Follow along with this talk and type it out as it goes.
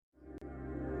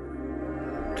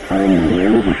I am the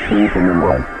way, the truth, and the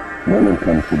life. No one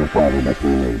comes to the Father but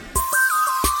through me.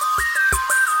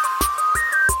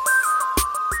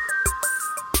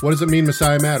 What does it mean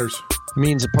Messiah matters? It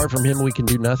means apart from him we can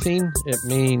do nothing. It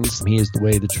means he is the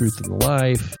way, the truth, and the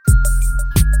life.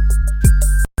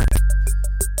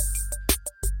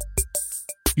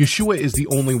 Yeshua is the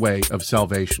only way of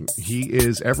salvation. He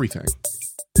is everything.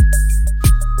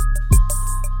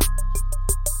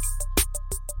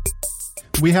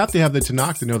 We have to have the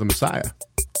Tanakh to know the Messiah.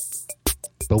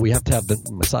 But we have to have the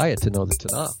Messiah to know the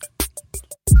Tanakh.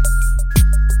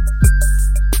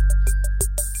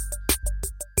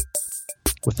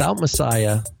 Without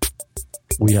Messiah,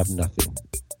 we have nothing.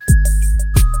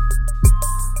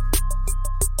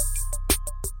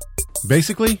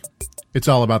 Basically, it's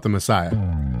all about the Messiah.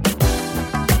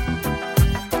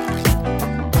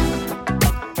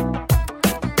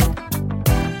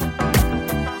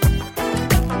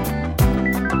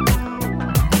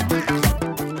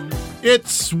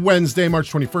 It's Wednesday,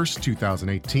 March 21st,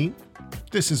 2018.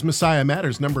 This is Messiah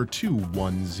Matters number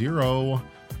 210.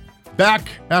 Back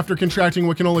after contracting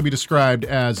what can only be described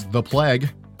as the plague.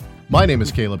 My name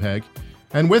is Caleb Haig,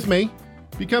 and with me,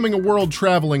 becoming a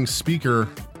world-traveling speaker,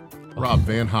 Rob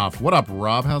Van Hoff. What up,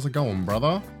 Rob? How's it going,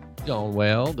 brother? Going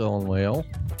well, going well.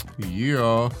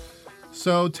 Yeah.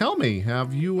 So tell me,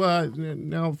 have you,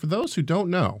 now for those who don't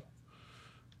know,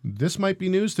 this might be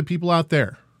news to people out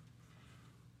there.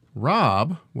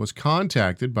 Rob was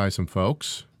contacted by some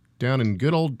folks down in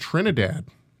good old Trinidad,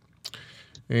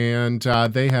 and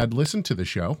they had listened to the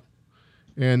show,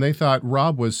 and they thought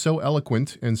Rob was so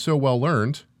eloquent and so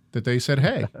well-learned that they said,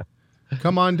 hey,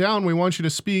 come on down. We want you to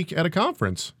speak at a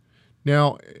conference.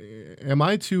 Now, am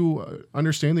I to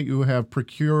understand that you have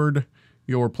procured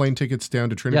your plane tickets down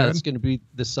to Trinidad? Yeah, it's going to be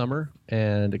this summer,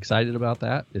 and excited about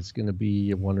that. It's going to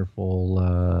be a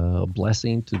wonderful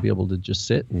blessing to be able to just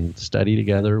sit and study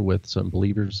together with some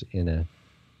believers in a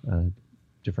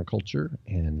different culture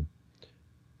and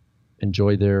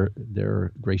enjoy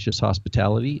their gracious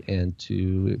hospitality, and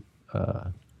to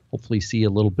hopefully see a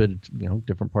little bit,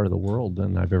 different part of the world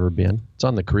than I've ever been. It's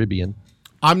on the Caribbean.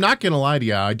 I'm not going to lie to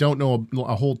you. I don't know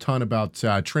a whole ton about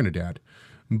Trinidad,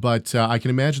 but I can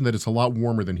imagine that it's a lot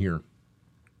warmer than here.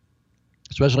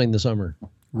 Especially in the summer.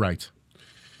 Right.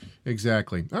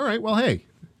 Exactly. All right. Well, hey,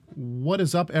 what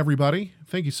is up, everybody?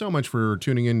 Thank you so much for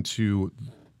tuning in to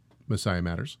Messiah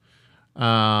Matters.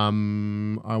 I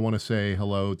want to say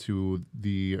hello to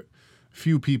the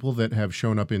few people that have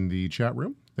shown up in the chat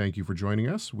room. Thank you for joining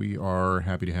us. We are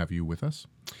happy to have you with us.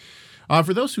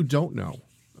 For those who don't know,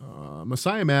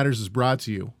 Messiah Matters is brought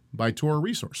to you by Torah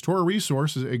Resource. Torah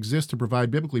Resource exists to provide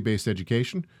biblically based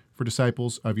education for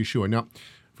disciples of Yeshua. Now,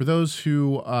 for those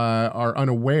who are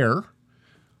unaware,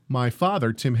 my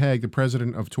father, Tim Haig, the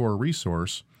president of Torah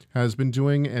Resource, has been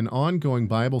doing an ongoing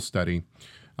Bible study,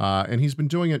 and he's been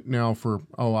doing it now for,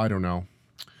 I don't know,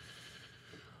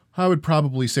 I would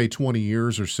probably say 20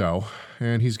 years or so,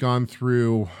 and he's gone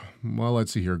through,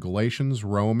 let's see here, Galatians,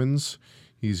 Romans,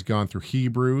 he's gone through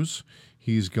Hebrews,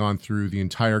 he's gone through the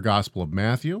entire Gospel of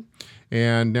Matthew,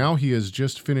 and now he has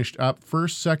just finished up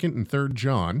 1st, 2nd, and 3rd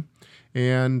John,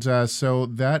 and so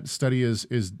that study is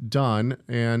done,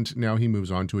 and now he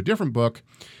moves on to a different book,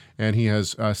 and he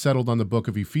has settled on the book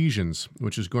of Ephesians,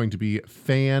 which is going to be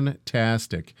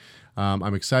fantastic.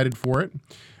 I'm excited for it.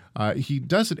 He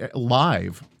does it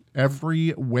live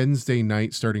every Wednesday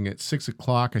night starting at 6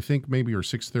 o'clock, I think maybe, or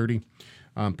 6:30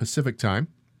 Pacific time.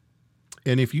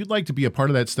 And if you'd like to be a part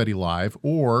of that study live,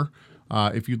 or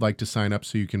if you'd like to sign up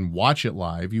so you can watch it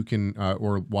live, you can,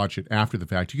 or watch it after the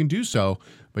fact, you can do so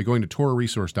by going to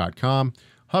TorahResource.com,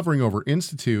 hovering over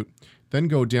Institute, then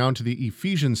go down to the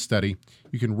Ephesians study.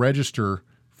 You can register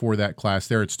for that class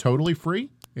there. It's totally free.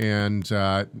 And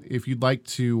if you'd like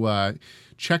to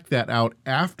check that out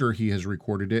after he has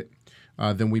recorded it,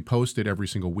 then we post it every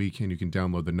single week, and you can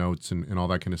download the notes and all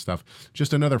that kind of stuff.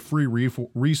 Just another free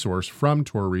resource from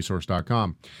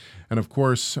TorahResource.com. And of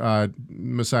course,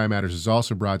 Messiah Matters is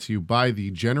also brought to you by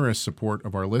the generous support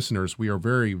of our listeners. We are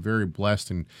very, very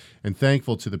blessed and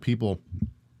thankful to the people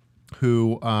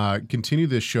who continue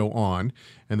this show on,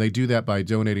 and they do that by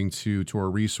donating to Torah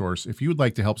Resource. If you would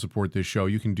like to help support this show,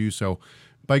 you can do so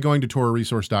by going to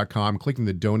TorahResource.com, clicking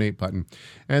the donate button,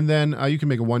 and then you can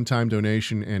make a one-time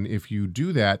donation. And if you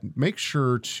do that, make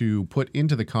sure to put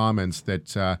into the comments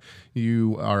that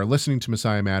you are listening to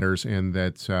Messiah Matters and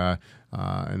that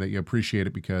you appreciate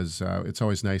it, because it's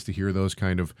always nice to hear those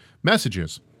kind of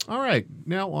messages. All right,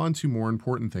 now on to more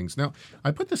important things. Now,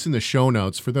 I put this in the show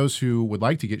notes. For those who would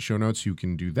like to get show notes, you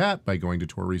can do that by going to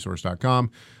TorahResource.com,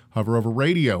 hover over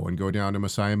radio and go down to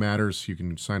Messiah Matters. You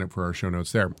can sign up for our show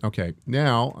notes there. Okay,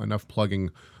 now enough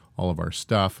plugging all of our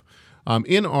stuff.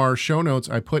 In our show notes,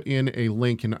 I put in a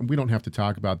link, and we don't have to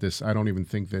talk about this. I don't even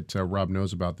think that Rob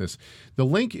knows about this. The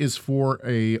link is for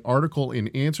a article in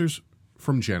Answers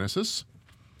from Genesis,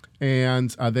 and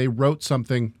they wrote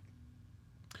something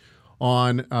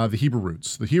on the Hebrew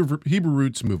Roots, the Hebrew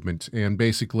Roots movement, and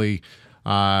basically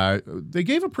they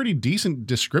gave a pretty decent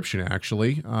description,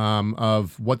 actually,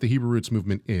 of what the Hebrew Roots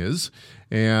movement is,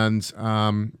 and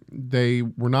they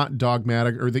were not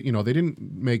dogmatic, or they didn't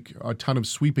make a ton of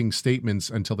sweeping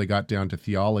statements until they got down to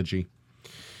theology.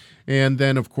 And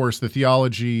then, of course, the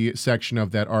theology section of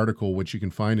that article, which you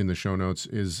can find in the show notes,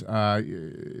 is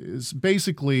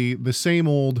basically the same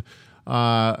old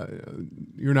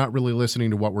you're not really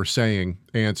listening to what we're saying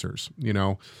answers.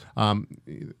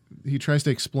 He tries to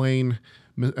explain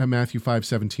Matthew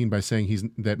 5:17 by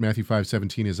saying that Matthew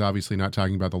 5:17 is obviously not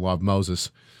talking about the law of Moses.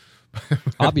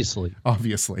 Obviously,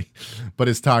 but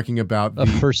is talking about a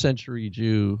first century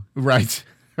Jew, right?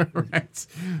 Right,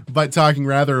 but talking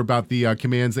rather about the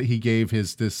commands that he gave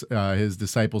his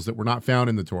disciples that were not found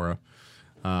in the Torah.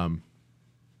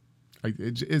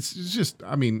 It's just,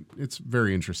 it's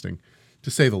very interesting, to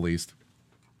say the least.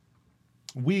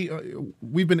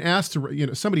 We've been asked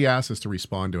to, somebody asked us to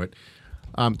respond to it.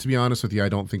 To be honest with you, I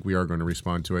don't think we are going to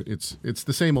respond to it. It's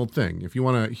the same old thing. If you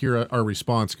want to hear our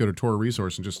response, go to Torah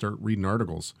Resource and just start reading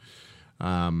articles.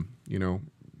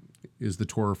 Is the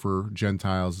Torah for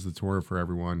Gentiles? Is the Torah for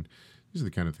everyone? These are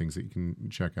the kind of things that you can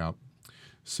check out.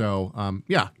 So,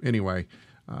 anyway.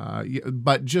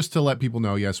 But just to let people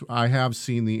know, yes, I have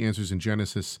seen the Answers in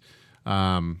Genesis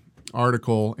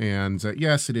article, and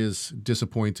yes, it is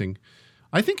disappointing.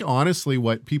 I think, honestly,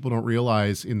 what people don't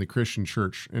realize in the Christian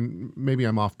church, and maybe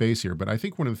I'm off base here, but I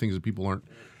think one of the things that people aren't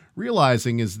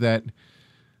realizing is that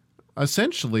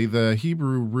essentially the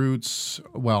Hebrew Roots,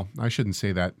 well, I shouldn't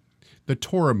say that, the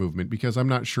Torah movement, because I'm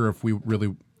not sure if we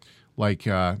really like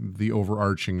the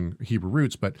overarching Hebrew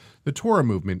Roots, but the Torah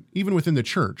movement, even within the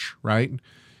church, right,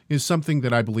 is something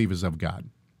that I believe is of God.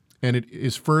 And it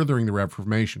is furthering the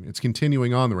Reformation. It's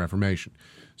continuing on the Reformation.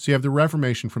 So you have the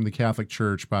Reformation from the Catholic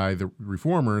Church by the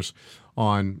Reformers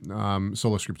on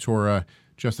sola scriptura,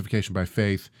 justification by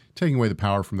faith, taking away the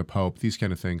power from the Pope, these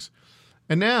kind of things.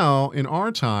 And now, in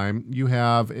our time, you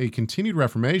have a continued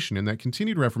Reformation, and that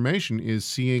continued Reformation is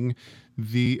seeing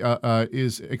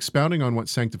is expounding on what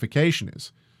sanctification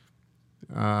is.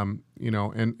 And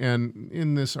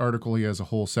in this article, he has a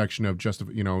whole section of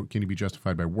can you be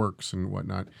justified by works and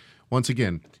whatnot. Once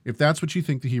again, if that's what you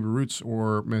think the Hebrew Roots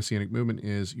or Messianic movement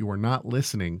is, you are not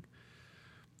listening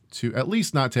to, at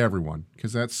least not to everyone,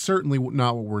 because that's certainly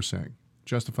not what we're saying.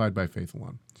 Justified by faith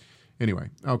alone. Anyway,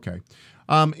 okay.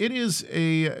 It is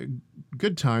a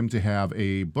good time to have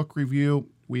a book review.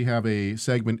 We have a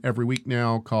segment every week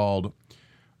now called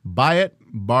Buy It,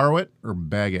 Borrow It, or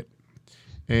Bag It.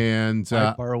 And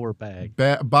buy, borrow, or bag.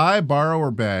 Buy, borrow,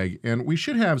 or bag. And we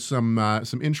should have some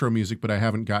intro music, but I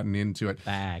haven't gotten into it.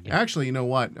 Bag. Actually, you know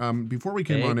what? Before we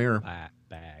came on air,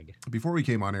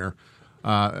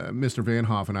 Mr. Van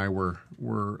Hoff and I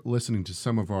were listening to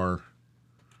some of our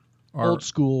old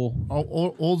school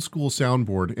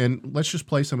soundboard, and let's just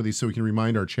play some of these so we can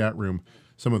remind our chat room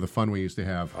some of the fun we used to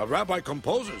have. A rabbi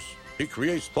composes. He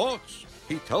creates thoughts.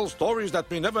 He tells stories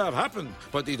that may never have happened,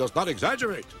 but he does not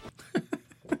exaggerate.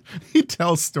 He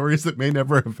tells stories that may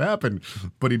never have happened,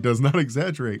 but he does not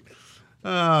exaggerate.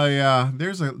 Yeah,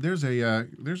 there's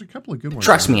a couple of good ones.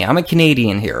 Trust me, I'm a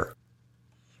Canadian here.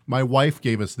 My wife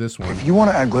gave us this one. If you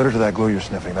want to add glitter to that glue you're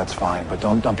sniffing, that's fine, but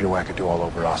don't dump your wackadoo all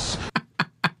over us.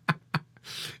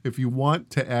 If you want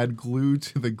to add glue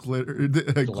to the glitter,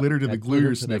 glitter to the glue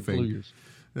you're sniffing.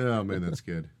 Oh man, that's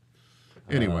good.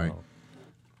 Anyway,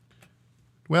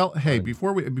 well, hey,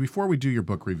 before we do your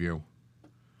book review,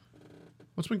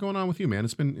 what's been going on with you, man?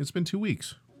 It's been 2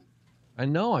 weeks. I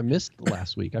know. I missed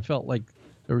last week. I felt like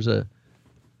there was a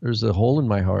hole in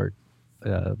my heart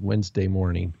Wednesday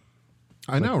morning.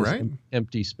 I know, right?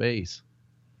 Empty space.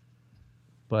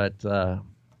 But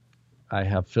I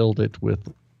have filled it with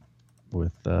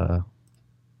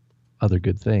other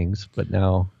good things. But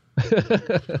now,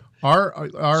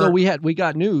 so we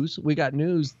got news. We got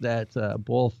news that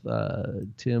both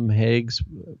Tim Haig's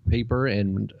paper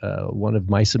and one of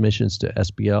my submissions to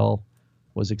SBL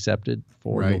was accepted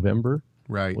for November.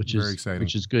 Right, which very is exciting.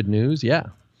 Which is good news. Yeah,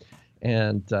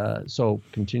 and so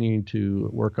continuing to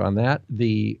work on that.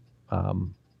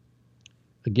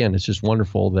 Again, it's just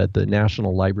wonderful that the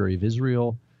National Library of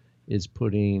Israel is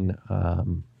putting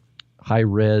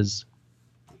high-res,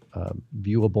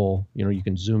 viewable, you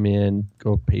can zoom in,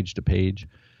 go page to page,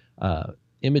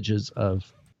 images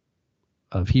of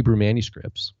Hebrew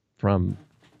manuscripts from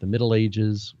the Middle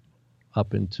Ages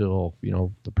up until,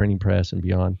 the printing press and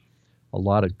beyond. A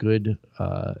lot of good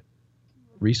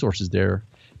resources there.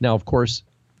 Now, of course,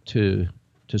 to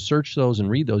search those and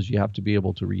read those, you have to be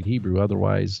able to read Hebrew.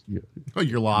 Otherwise,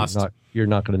 you're lost. You're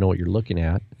not going to know what you're looking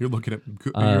at. You're looking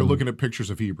at pictures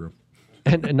of Hebrew.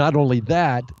 And not only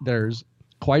that, there's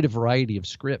quite a variety of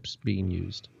scripts being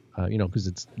used, because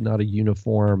it's not a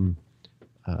uniform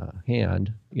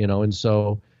hand, and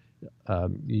so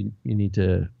you need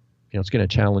to, it's going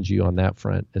to challenge you on that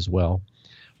front as well.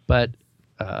 But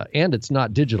and it's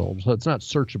not digital, so it's not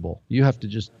searchable. You have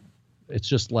to it's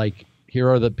just like, here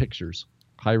are the pictures,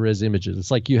 high-res images.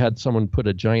 It's like you had someone put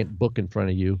a giant book in front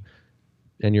of you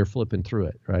and you're flipping through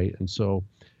it, right? And so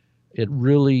it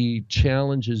really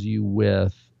challenges you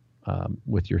with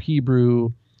your Hebrew.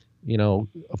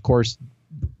 Of course,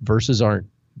 verses aren't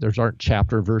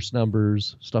chapter verse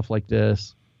numbers, stuff like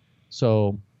this.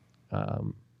 So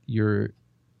you're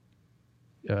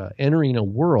entering a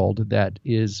world that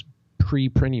is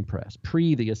pre-printing press,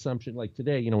 the assumption, like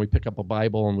today, we pick up a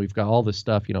Bible and we've got all this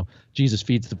stuff, Jesus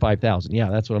feeds the 5,000. Yeah,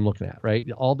 that's what I'm looking at, right?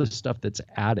 All this stuff that's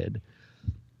added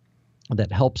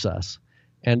that helps us.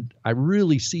 And I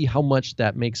really see how much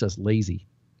that makes us lazy,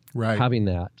 right? Having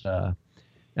that.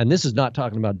 And this is not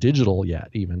talking about digital yet,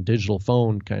 even digital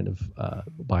phone kind of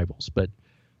Bibles. But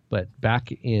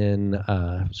back in,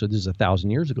 so this is 1,000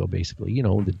 years ago, basically,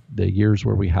 the years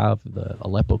where we have the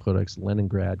Aleppo Codex,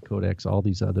 Leningrad Codex, all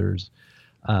these others.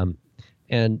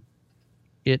 And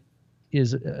it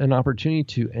is an opportunity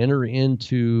to enter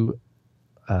into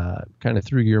kind of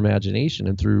through your imagination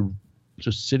and through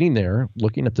just sitting there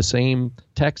looking at the same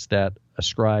text that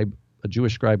a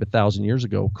Jewish scribe 1,000 years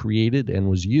ago created and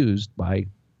was used by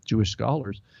Jewish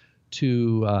scholars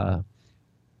to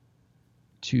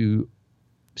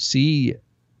see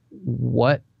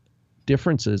what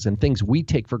differences and things we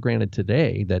take for granted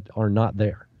today that are not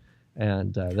there.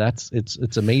 And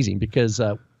it's amazing because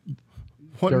there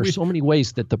are so many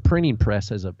ways that the printing press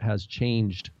has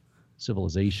changed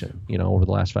civilization, over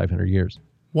the last 500 years.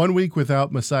 1 week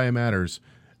without Messiah Matters,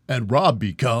 and Rob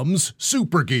becomes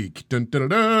super geek. Dun, dun,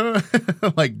 dun,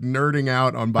 dun. Like nerding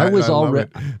out on Bible.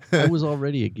 I was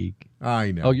already a geek.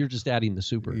 I know. Oh, you're just adding the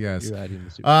super. Yes. You're adding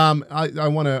the super. I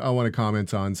want to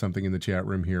comment on something in the chat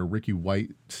room here. Ricky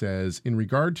White says, in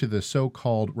regard to the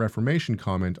so-called Reformation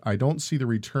comment, I don't see the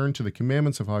return to the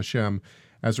commandments of Hashem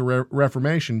as a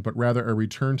reformation, but rather a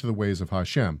return to the ways of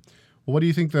Hashem. Well, what do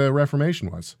you think the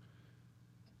Reformation was?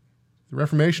 The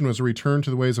Reformation was a return to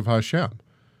the ways of Hashem.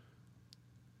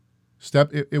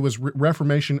 It was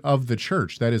reformation of the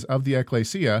church, that is, of the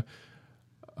ecclesia,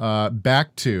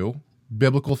 back to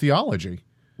biblical theology.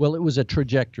 Well, it was a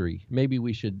trajectory. Maybe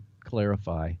we should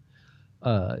clarify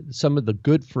some of the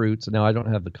good fruits. Now, I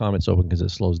don't have the comments open because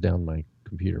it slows down my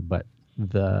computer, but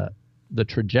the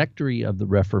trajectory of the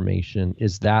Reformation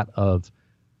is that of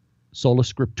sola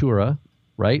scriptura,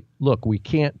 right? Look, we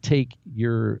can't take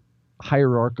your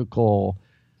hierarchical,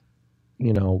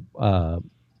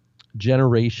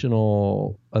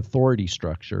 generational authority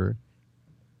structure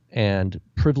and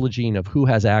privileging of who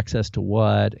has access to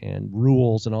what and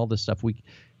rules and all this stuff.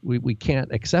 We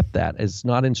can't accept that as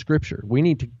not in Scripture. We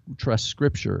need to trust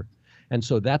Scripture, and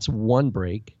so that's one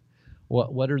break.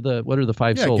 What are the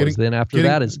five solas? Then after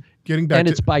that is getting back, and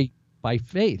it's by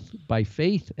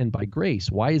faith and by grace.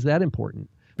 Why is that important?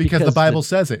 Because the Bible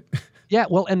says it. Yeah,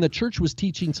 well, and the church was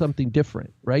teaching something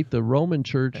different, right? The Roman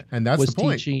church and that's was the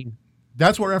point. Teaching.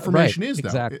 That's what Reformation is, though.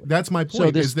 Exactly. That's my point.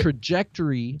 So this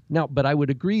trajectory now, but I would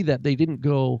agree that they didn't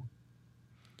go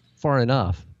far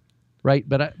enough, right?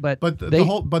 But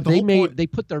they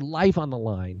put their life on the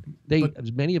line.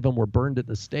 Many of them were burned at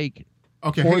the stake.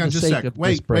 Okay, hang on just a second.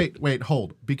 Wait,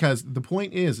 hold. Because the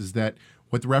point is that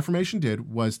what the Reformation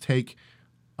did was take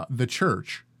the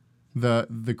church,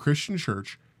 the Christian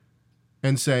church,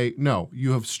 and say, no,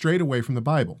 you have strayed away from the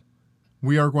Bible.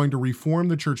 We are going to reform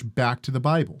the church back to the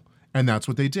Bible. And that's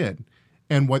what they did.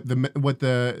 And what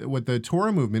the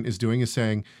Torah movement is doing is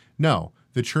saying, no,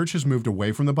 the church has moved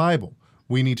away from the Bible.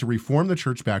 We need to reform the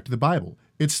church back to the Bible.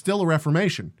 It's still a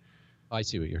reformation. I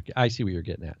see what you're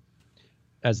getting at.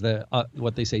 As the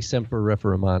what they say, semper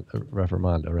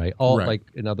reformanda, right? Right. Like,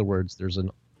 in other words, there's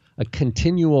a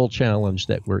continual challenge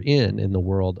that we're in the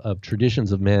world of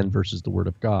traditions of men versus the Word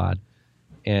of God.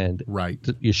 And right.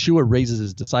 Yeshua raises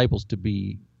his disciples to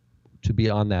be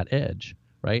on that edge,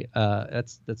 right?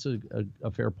 That's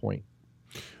a fair point.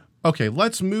 Okay,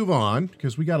 let's move on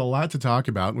because we got a lot to talk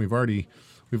about, and we've already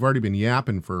been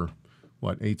yapping for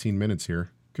 18 minutes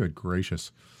here. Good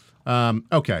gracious.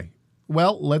 Okay,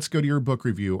 well, let's go to your book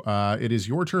review. It is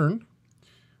your turn.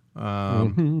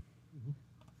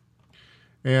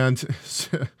 And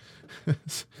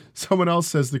someone else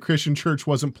says the Christian church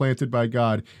wasn't planted by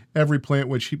God. Every plant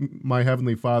which my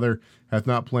heavenly Father hath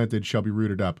not planted shall be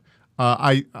rooted up.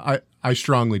 I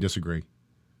strongly disagree.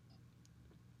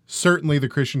 Certainly the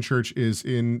Christian church is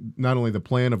in not only the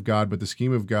plan of God, but the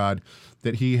scheme of God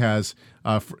that he has.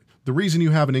 The reason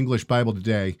you have an English Bible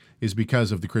today is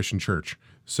because of the Christian church.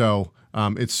 So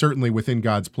it's certainly within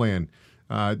God's plan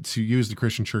to use the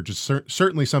Christian church. It's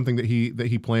certainly something that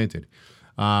he planted.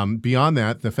 Beyond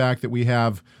that, the fact that we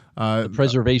have the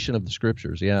preservation of the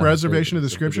scriptures, preservation of the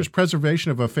scriptures, preservation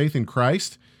of a faith in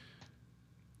Christ.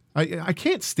 I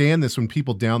can't stand this when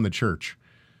people down the church.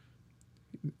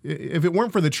 If it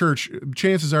weren't for the church,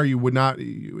 chances are you would not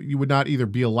either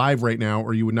be alive right now,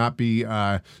 or you would not be.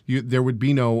 There would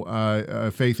be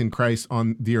no faith in Christ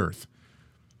on the earth.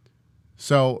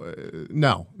 So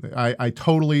no, I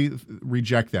totally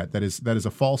reject that. That is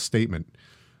a false statement,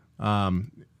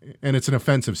 and it's an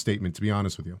offensive statement, to be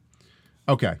honest with you.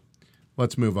 Okay,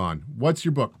 let's move on. What's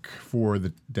your book for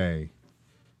the day?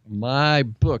 My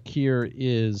book here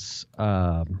is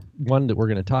one that we're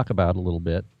going to talk about a little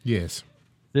bit. Yes.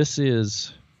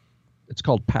 It's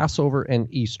called Passover and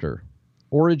Easter,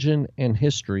 Origin and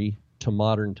History to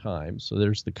Modern Times. So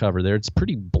there's the cover there. It's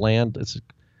pretty bland. It's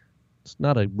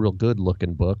not a real good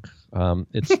looking book.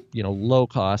 It's, low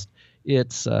cost.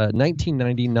 It's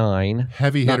 $19.99.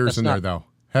 Heavy hitters in there, though.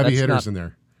 Heavy hitters in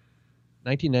there.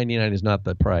 $19.99 is not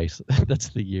the price. That's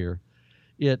the year.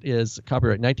 It is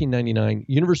copyright 1999,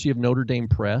 University of Notre Dame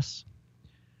Press.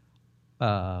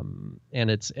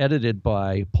 And it's edited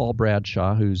by Paul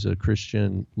Bradshaw, who's a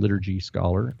Christian liturgy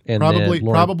scholar, and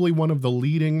probably one of the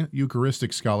leading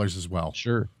Eucharistic scholars as well.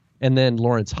 Sure. And then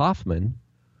Lawrence Hoffman,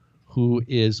 who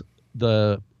is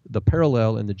the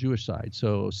parallel in the Jewish side,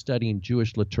 so studying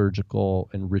Jewish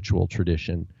liturgical and ritual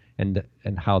tradition and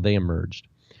how they emerged.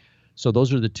 So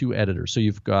those are the two editors. So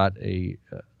you've got a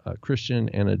Christian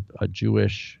and a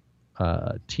Jewish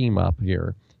team up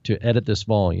here to edit this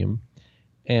volume.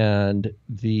 And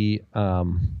it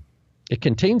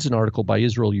contains an article by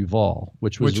Israel Yuval,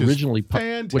 which originally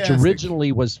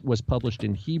was published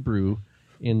in Hebrew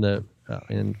in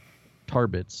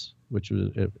Tarbitz, which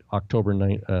was October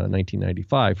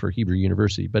 1995 for Hebrew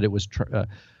University, but it was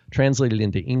translated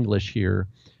into English here,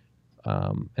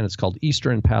 and it's called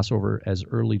Easter and Passover as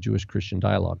Early Jewish Christian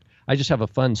Dialogue. I just have a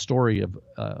fun story of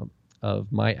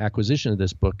my acquisition of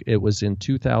this book. It was in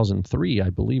 2003,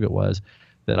 I believe it was,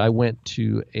 that I went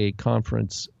to a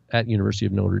conference at University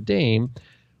of Notre Dame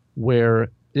where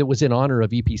it was in honor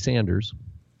of E.P. Sanders,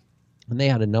 and they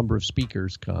had a number of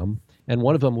speakers come, and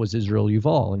one of them was Israel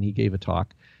Yuval, and he gave a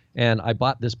talk, and I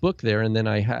bought this book there, and then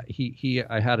I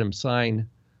had him sign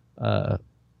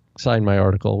my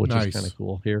article, which is kind of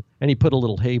cool here, and he put a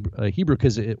little Hebrew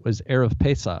because it was Erev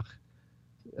Pesach,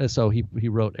 so he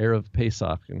wrote Erev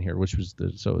Pesach in here, which was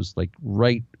so it was like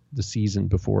right the season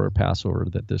before Passover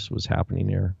that this was happening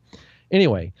there.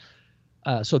 Anyway,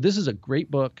 so this is a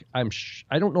great book.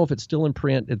 I don't know if it's still in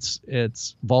print.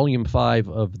 It's volume 5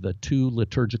 of the Two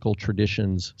Liturgical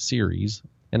Traditions series,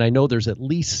 and I know there's at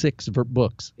least 6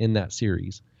 books in that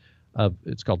series.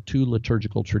 It's called Two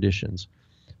Liturgical Traditions,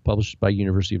 published by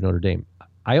University of Notre Dame.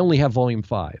 I only have volume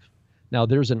 5. Now,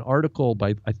 there's an article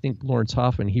by, I think, Lawrence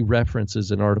Hoffman. He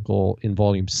references an article in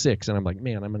volume 6, and I'm like,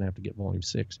 man, I'm going to have to get volume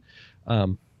 6.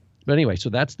 But anyway, so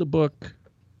that's the book,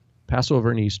 Passover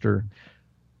and Easter.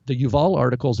 The Yuval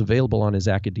article is available on his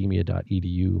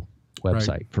academia.edu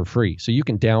website for free. So you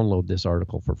can download this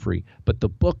article for free. But the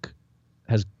book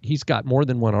he's got more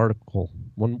than one article,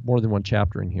 more than one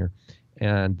chapter in here.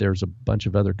 And there's a bunch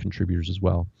of other contributors as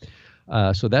well.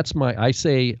 So that's I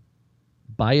say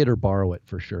buy it or borrow it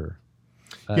for sure.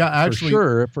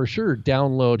 Actually, for sure,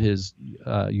 download his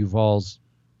Yuval's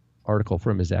article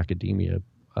from his academia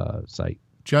site.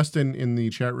 Justin in the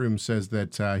chat room says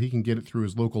that he can get it through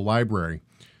his local library.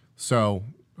 So,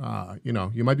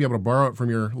 you might be able to borrow it from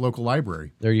your local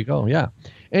library. There you go. Yeah.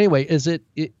 Anyway, it's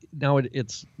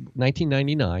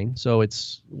 1999, so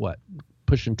it's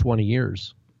pushing 20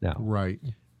 years now. Right.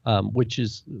 Which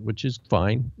is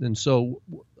fine. And so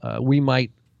we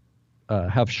might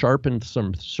have sharpened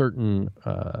some certain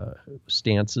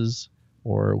stances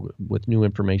or with new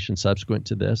information subsequent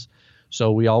to this.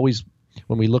 So we always,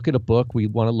 when we look at a book, we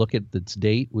want to look at its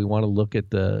date. We want to look at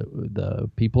the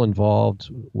people involved,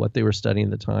 what they were studying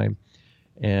at the time,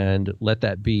 and let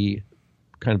that be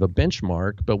kind of a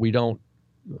benchmark. But we don't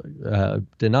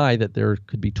deny that there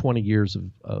could be 20 years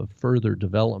of further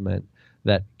development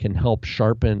that can help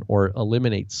sharpen or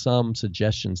eliminate some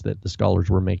suggestions that the scholars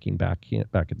were making back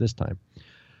at this time.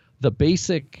 The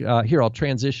basic here, I'll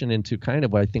transition into kind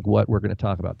of what we're going to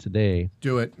talk about today.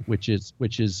 Do it. Which is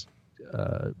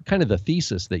kind of the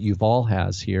thesis that Yuval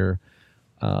has here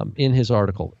in his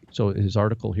article. So his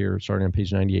article here, starting on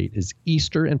page 98, is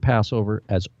Easter and Passover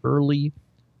as early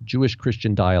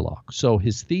Jewish-Christian dialogue. So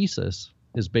his thesis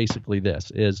is basically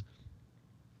this, is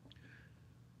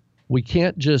we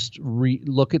can't just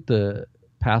look at the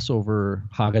Passover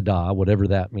Haggadah, whatever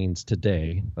that means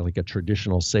today, like a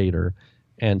traditional Seder,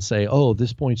 and say, oh,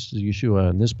 this points to Yeshua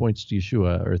and this points to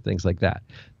Yeshua, or things like that.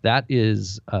 That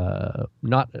is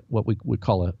not what we would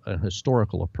call a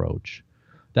historical approach.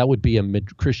 That would be a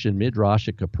Christian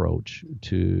midrashic approach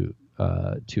to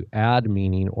add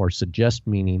meaning or suggest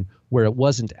meaning where it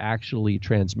wasn't actually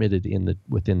transmitted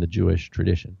within the Jewish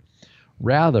tradition.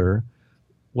 Rather,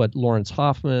 what Lawrence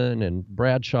Hoffman and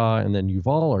Bradshaw and then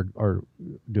Yuval are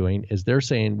doing is they're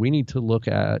saying we need to look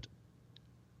at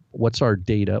what's our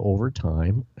data over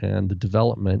time and the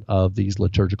development of these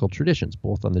liturgical traditions,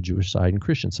 both on the Jewish side and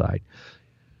Christian side.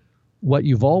 What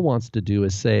Yuval wants to do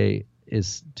is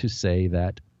to say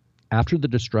that after the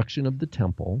destruction of the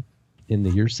temple in the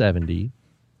year 70,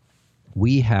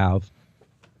 we have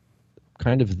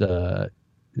kind of the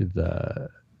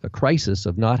crisis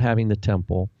of not having the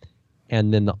temple,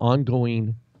 and then the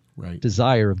ongoing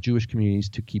desire of Jewish communities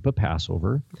to keep a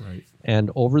Passover. Right.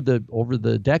 And over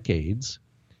the decades,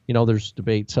 there's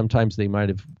debate. Sometimes they might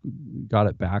have got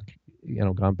it back,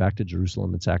 gone back to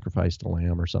Jerusalem and sacrificed a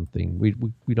lamb or something.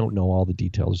 We don't know all the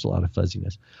details. There's a lot of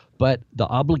fuzziness. But the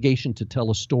obligation to tell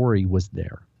a story was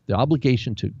there. The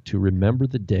obligation to remember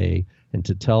the day and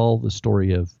to tell the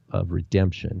story of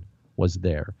redemption was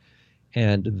there.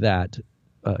 And that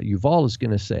Yuval is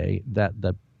going to say that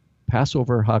the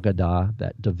Passover Haggadah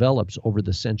that develops over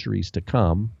the centuries to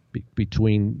come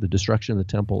between the destruction of the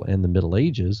temple and the Middle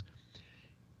Ages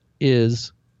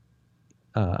is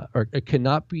or it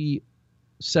cannot be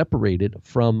separated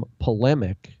from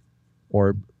polemic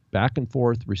or back and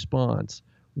forth response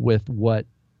with what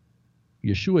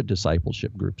Yeshua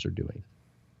discipleship groups are doing,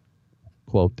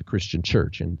 quote, the Christian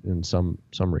church in some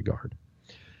regard.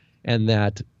 And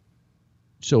that,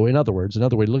 so in other words,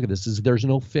 another way to look at this is there's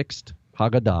no fixed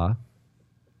Haggadah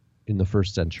in the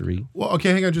first century. Well,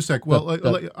 okay, hang on just a sec. Well,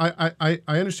 I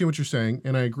understand what you're saying,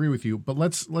 and I agree with you, but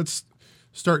let's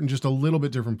start in just a little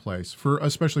bit different place,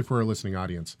 especially for our listening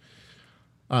audience.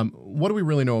 What do we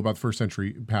really know about the first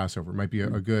century Passover? Might be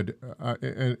a good,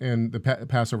 and the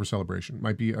Passover celebration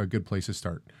might be a good place to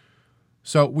start.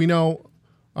 So we know,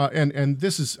 and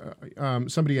this is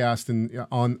somebody asked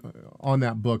on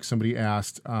that book. Somebody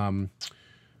asked,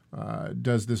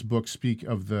 does this book speak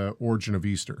of the origin of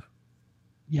Easter?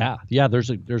 Yeah. There's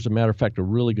a matter of fact a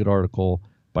really good article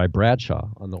by Bradshaw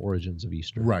on the origins of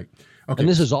Easter. Right. Okay. And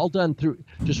this is all done through.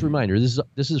 Just a reminder.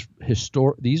 This is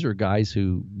These are guys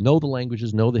who know the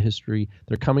languages, know the history.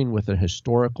 They're coming with a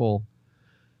historical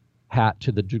hat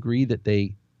to the degree that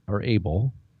they are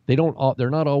able. They're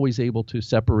not always able to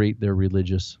separate their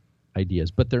religious ideas,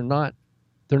 but they're not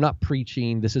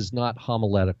preaching. This is not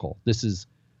homiletical. This is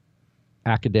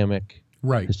academic,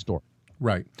 historic.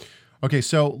 Right. Okay,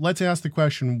 so let's ask the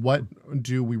question, what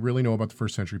do we really know about the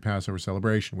first century Passover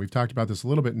celebration? We've talked about this a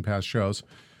little bit in past shows,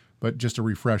 but just a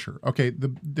refresher. Okay,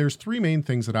 there's three main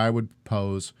things that I would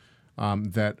pose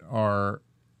that are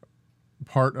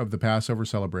part of the Passover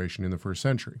celebration in the first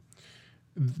century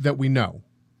that we know.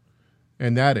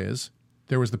 And that is,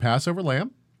 there was the Passover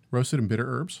lamb, roasted in bitter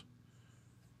herbs.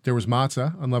 There was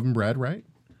matzah, unleavened bread, right?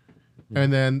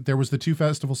 And then there was the two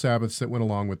festival Sabbaths that went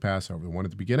along with Passover, the one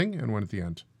at the beginning and one at the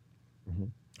end. Mm-hmm.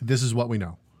 This is what we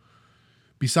know.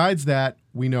 Besides that,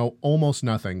 we know almost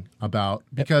nothing about,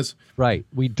 because... Right.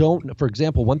 We don't, for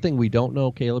example, one thing we don't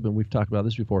know, Caleb, and we've talked about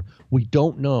this before, we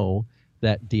don't know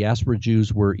that diaspora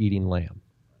Jews were eating lamb.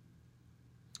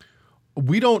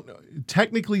 We don't,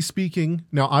 technically speaking,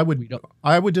 now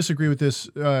I would disagree with this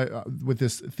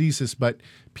thesis, but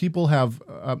people have,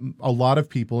 a lot of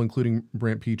people, including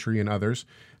Brant Petrie and others,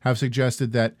 have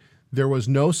suggested that there was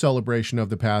no celebration of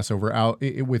the Passover out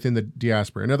within the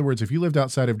diaspora. In other words, if you lived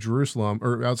outside of Jerusalem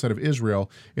or outside of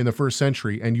Israel in the first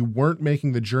century and you weren't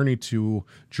making the journey to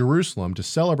Jerusalem to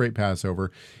celebrate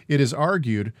Passover, it is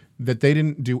argued that they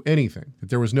didn't do anything, that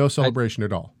there was no celebration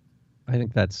at all. I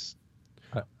think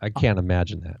I can't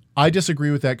imagine that. I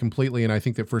disagree with that completely, and I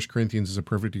think that 1 Corinthians is a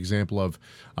perfect example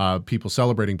of people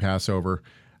celebrating Passover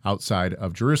outside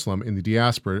of Jerusalem in the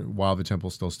diaspora while the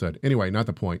temple still stood. Anyway, not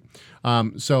the point.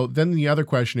 So then the other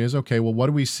question is, okay, well, what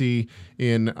do we see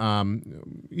in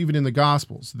even in the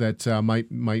Gospels that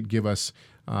might give us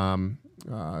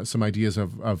some ideas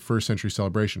of first century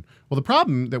celebration. Well, the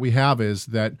problem that we have is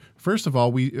that, first of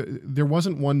all, there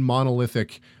wasn't one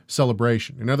monolithic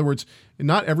celebration. In other words,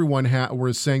 not everyone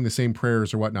was saying the same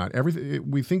prayers or whatnot.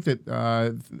 We think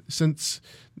that since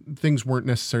things weren't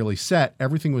necessarily set,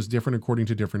 everything was different according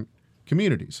to different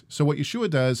communities. So what Yeshua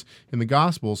does in the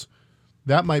Gospels,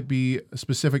 that might be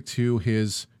specific to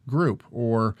his group,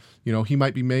 or he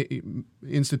might be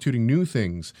instituting new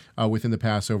things within the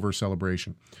Passover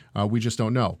celebration. We just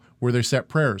don't know. Were there set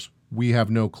prayers? We have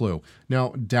no clue. Now,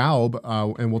 Daub,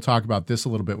 and we'll talk about this a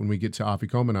little bit when we get to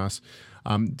Afikomenos,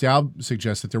 Daub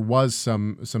suggests that there was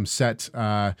some set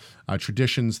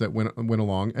traditions that went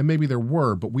along, and maybe there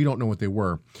were, but we don't know what they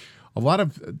were. A lot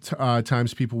of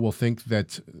times people will think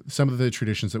that some of the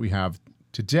traditions that we have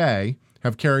today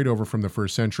have carried over from the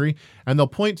first century, and they'll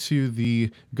point to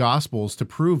the Gospels to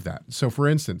prove that. So, for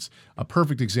instance, a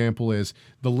perfect example is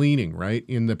the leaning, right?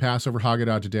 In the Passover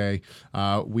Haggadah today,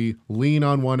 we lean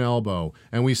on one elbow,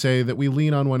 and we say that we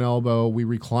lean on one elbow, we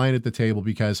recline at the table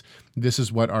because this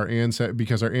is what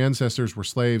because our ancestors were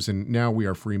slaves and now we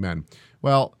are free men.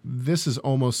 Well, this is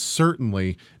almost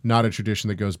certainly not a tradition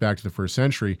that goes back to the first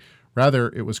century. Rather,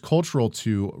 it was cultural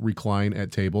to recline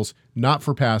at tables, not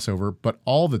for Passover, but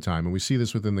all the time. And we see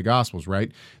this within the Gospels,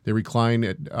 right? They recline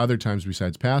at other times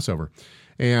besides Passover.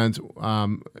 And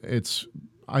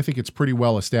I think it's pretty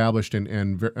well established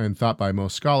and thought by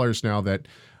most scholars now that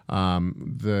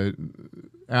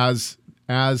as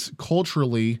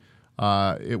culturally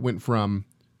it went from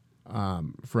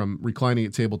reclining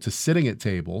at table to sitting at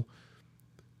table,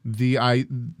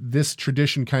 this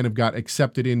tradition kind of got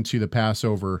accepted into the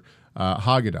Passover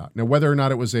Haggadah. Now, whether or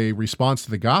not it was a response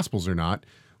to the Gospels or not,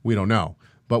 we don't know.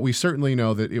 But we certainly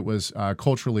know that it was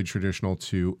culturally traditional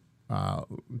to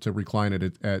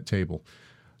recline at table.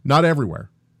 Not everywhere.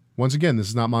 Once again, this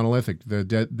is not monolithic. The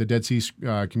Dead Sea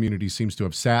community seems to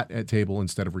have sat at table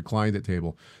instead of reclined at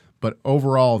table. But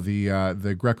overall,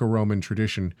 the Greco-Roman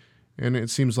tradition, and it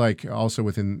seems like also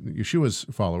within Yeshua's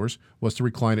followers, was to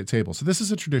recline at table. So this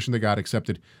is a tradition that got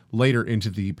accepted later into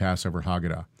the Passover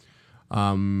Haggadah.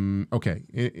 Okay.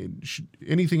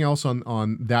 Anything else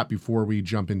on that before we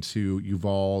jump into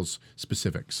Yuval's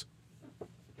specifics?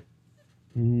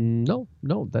 No,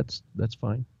 that's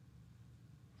fine.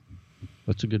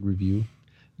 That's a good review.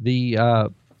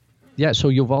 So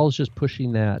Yuval's just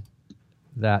pushing that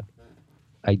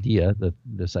idea,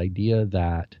 this idea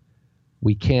that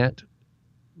we can't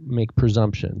make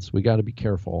presumptions. We got to be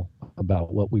careful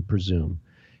about what we presume.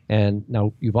 And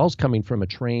now Yuval's coming from a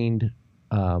trained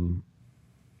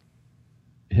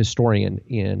historian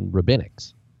in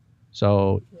rabbinics.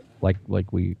 So like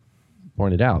we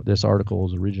pointed out, this article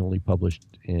was originally published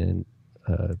in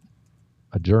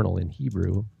a journal in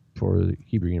Hebrew for the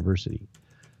Hebrew University.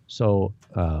 So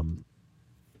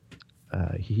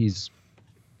he's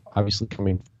obviously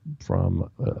coming from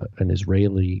an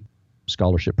Israeli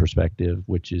scholarship perspective,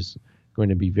 which is going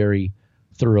to be very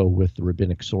thorough with the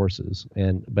rabbinic sources,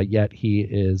 but yet he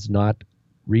is not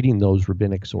reading those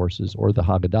rabbinic sources or the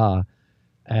Haggadah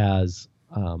as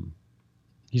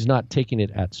he's not taking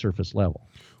it at surface level.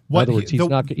 In other words,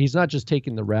 he's not just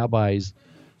taking the rabbis.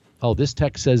 Oh, this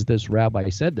text says this rabbi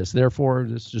said this, therefore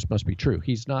this just must be true.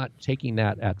 He's not taking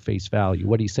that at face value.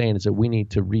 What he's saying is that we need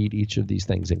to read each of these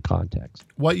things in context.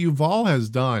 What Yuval has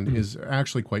done is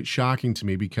actually quite shocking to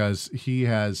me, because he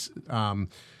has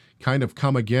kind of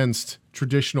come against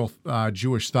traditional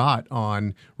Jewish thought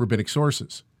on rabbinic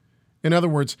sources. In other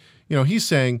words, he's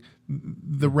saying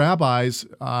the rabbis,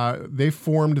 they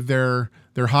formed their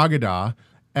Haggadah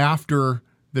after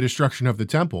the destruction of the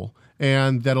temple,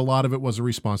 and that a lot of it was a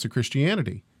response to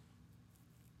Christianity.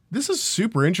 This is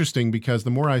super interesting, because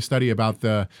the more I study about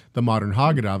the modern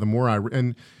Haggadah, the more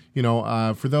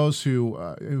for those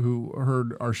who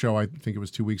heard our show, I think it was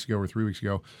 2 weeks ago or 3 weeks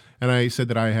ago, and I said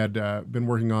that I had been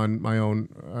working on my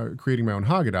own, creating my own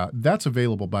Haggadah. That's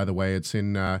available, by the way. It's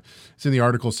in the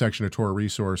articles section of Torah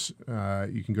Resource.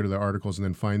 You can go to the articles and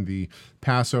then find the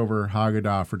Passover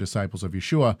Haggadah for Disciples of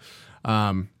Yeshua.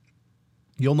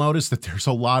 You'll notice that there's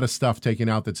a lot of stuff taken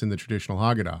out that's in the traditional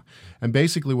Haggadah. And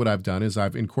basically what I've done is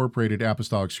I've incorporated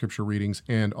apostolic scripture readings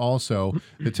and also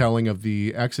the telling of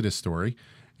the Exodus story.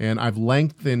 And I've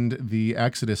lengthened the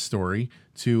Exodus story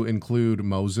to include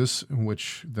Moses,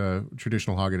 which the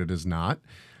traditional Haggadah does not.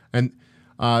 And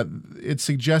it's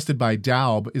suggested by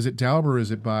Daub. Is it Daub or is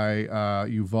it by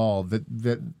Yuval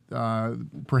that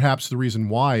perhaps the reason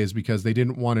why is because they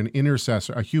didn't want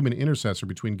a human intercessor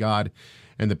between God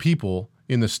and the people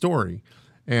in the story.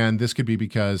 And this could be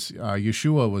because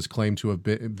Yeshua was claimed to have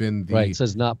been the... Right, it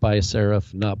says not by a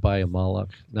seraph, not by a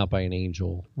malach, not by an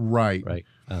angel. Right. Right.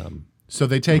 So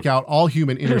they take out all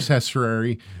human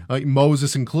intercessory,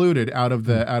 Moses included, out of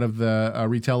the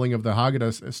retelling of the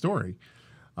Haggadah story.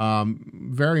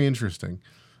 Very interesting.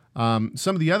 One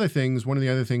of the other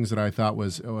things that I thought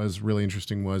was really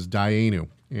interesting was Dayenu,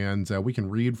 and we can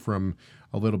read from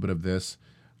a little bit of this.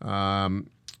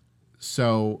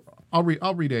 So I'll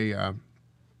read a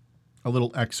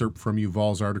little excerpt from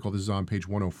Yuval's article. This is on page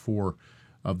 104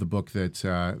 of the book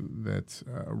that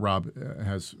Rob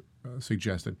has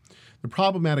suggested. The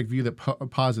problematic view that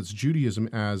posits Judaism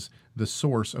as the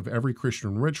source of every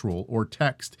Christian ritual or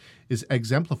text is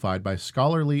exemplified by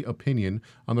scholarly opinion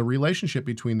on the relationship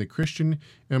between the Christian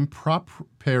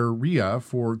improperia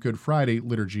for Good Friday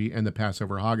liturgy and the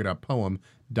Passover Haggadah poem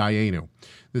Dayenu.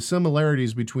 The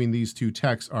similarities between these two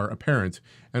texts are apparent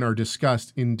and are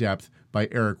discussed in depth by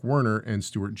Eric Werner and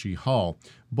Stuart G. Hall,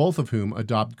 both of whom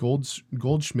adopt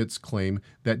Goldschmidt's claim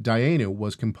that Dayenu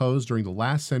was composed during the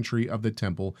last century of the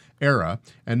Temple era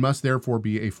and must therefore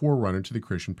be a forerunner to the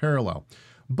Christian parallel.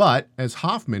 But, as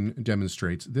Hoffman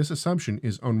demonstrates, this assumption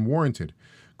is unwarranted.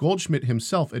 Goldschmidt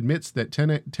himself admits that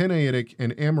Tannaitic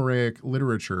and Amoraic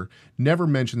literature never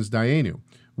mentions Dayenu,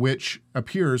 which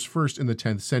appears first in the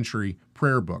 10th century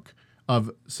prayer book of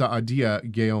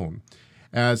Saadia Gaon,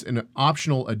 as an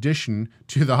optional addition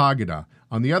to the Haggadah.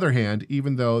 On the other hand,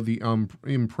 even though the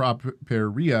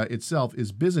improperia itself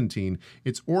is Byzantine,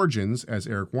 its origins, as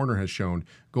Eric Werner has shown,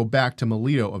 go back to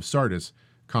Melito of Sardis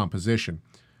composition,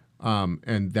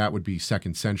 and that would be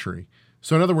 2nd century.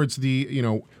 So in other words,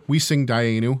 we sing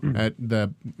Dayenu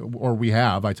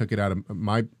I took it out of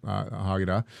my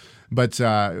Haggadah, but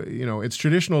it's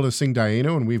traditional to sing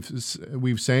Dayenu, and we've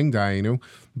sang Dayenu.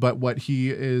 But what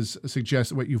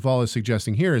Yuval is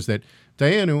suggesting here is that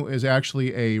Dayenu is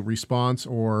actually a response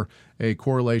or a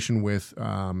correlation with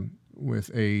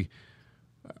a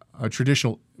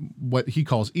traditional, what he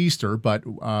calls Easter, but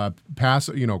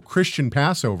Christian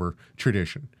Passover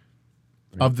tradition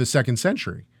of the 2nd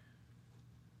century.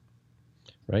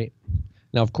 Right.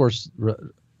 Now, of course,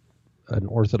 an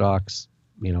Orthodox,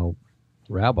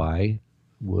 rabbi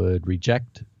would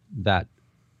reject that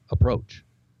approach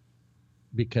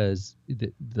because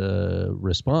the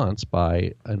response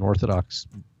by an Orthodox,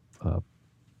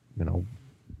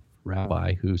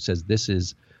 rabbi who says this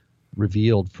is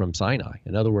revealed from Sinai.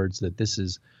 In other words, that this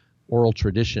is oral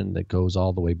tradition that goes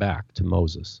all the way back to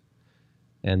Moses,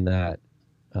 and that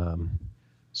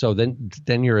so then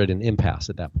you're at an impasse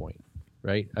at that point.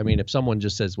 Right? I mean, if someone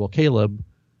just says, well, Caleb,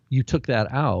 you took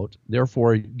that out,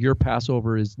 therefore your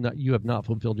Passover is not, you have not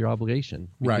fulfilled your obligation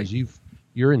because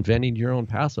you're inventing your own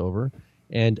Passover.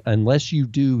 And unless you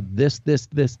do this,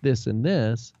 and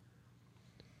this,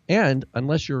 and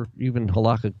unless you're even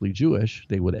halakhically Jewish,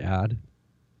 they would add,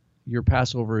 your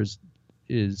Passover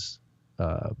is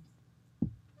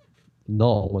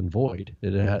null and void.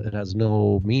 It has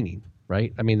no meaning,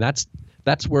 right? I mean, that's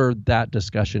where that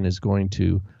discussion is going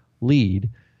to lead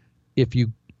if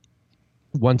you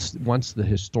once the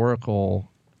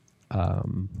historical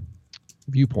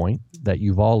viewpoint that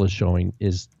Yuval is showing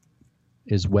is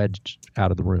wedged out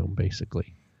of the room,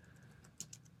 basically.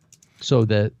 So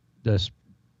the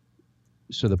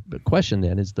question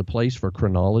then is the place for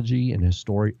chronology and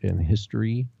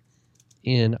history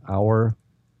in our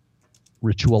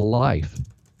ritual life.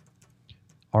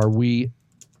 Do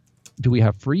we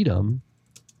have freedom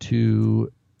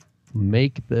to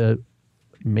make the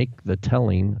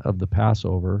telling of the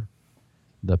Passover,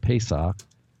 the Pesach,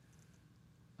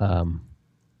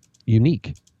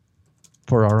 unique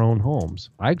for our own homes?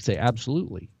 I'd say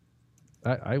absolutely.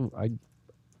 I'm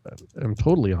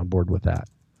totally on board with that.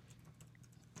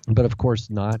 But of course,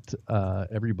 not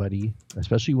everybody,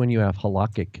 especially when you have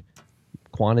halakhic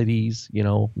quantities,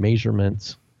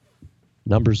 measurements,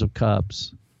 numbers of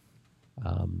cups,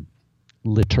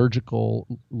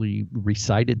 liturgically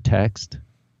recited text,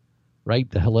 right?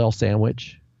 The Hillel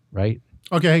sandwich, right?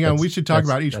 Okay, hang on. We should talk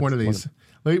about each one of these.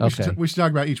 We should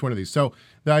talk about each one of these. So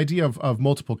the idea of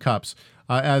multiple cups,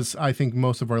 as I think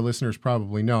most of our listeners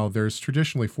probably know, there's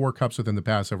traditionally 4 cups within the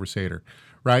Passover Seder,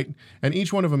 right? And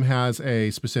each one of them has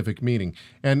a specific meaning.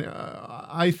 And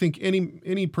I think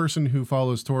any person who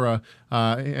follows Torah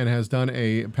and has done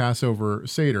a Passover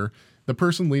Seder, the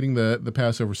person leading the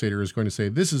Passover Seder is going to say,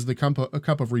 this is a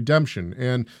cup of redemption.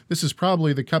 And this is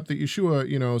probably the cup that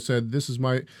Yeshua, said, this is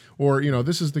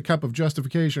this is the cup of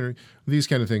justification, or these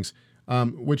kind of things.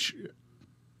 That's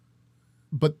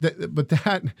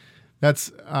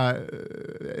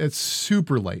it's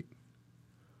super late.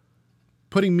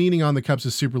 Putting meaning on the cups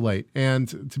is super late.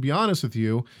 And to be honest with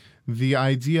you, the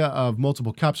idea of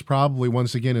multiple cups probably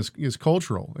once again is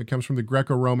cultural. It comes from the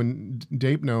Greco-Roman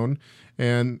Deipnon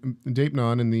and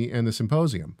the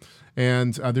Symposium,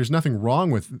 and there's nothing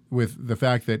wrong with the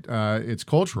fact that it's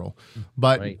cultural,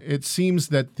 but Right. it seems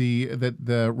that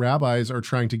the rabbis are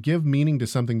trying to give meaning to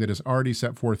something that is already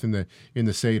set forth in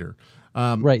the Seder.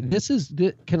 Right.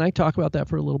 Can I talk about that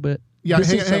for a little bit? Yeah,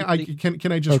 This hey, is hey, something-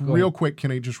 can I just go real ahead. quick?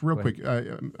 Can I just real Go quick?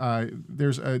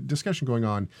 There's a discussion going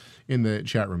on in the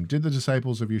chat room. Would the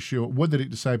disciples of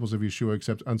Yeshua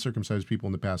accept uncircumcised people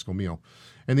in the Paschal meal?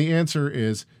 And the answer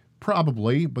is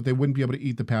probably, but they wouldn't be able to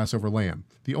eat the Passover lamb.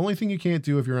 The only thing you can't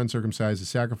do if you're uncircumcised is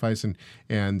sacrifice and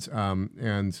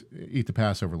eat the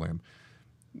Passover lamb.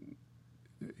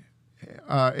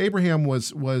 Abraham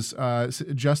was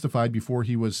justified before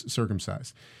he was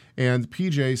circumcised. And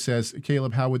PJ says,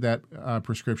 Caleb, how would that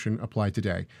prescription apply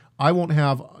today? I won't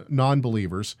have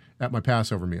non-believers at my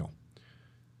Passover meal.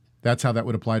 That's how that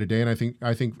would apply today. And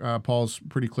I think Paul's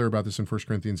pretty clear about this in 1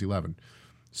 Corinthians 11.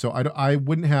 So I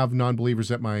wouldn't have non-believers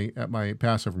at my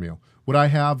Passover meal. Would I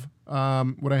have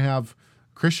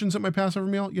Christians at my Passover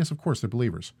meal? Yes, of course, they're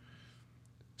believers.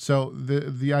 So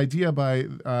the idea by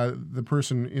the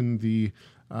person in the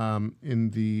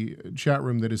chat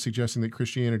room that is suggesting that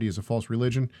Christianity is a false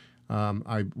religion,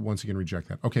 I once again reject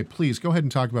that. Okay, please go ahead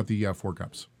and talk about the 4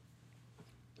 cups.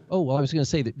 Oh, well, I was going to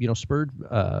say that, spurred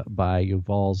by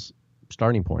Yuval's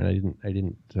starting point, he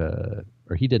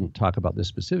didn't talk about this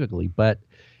specifically, but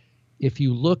if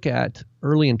you look at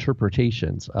early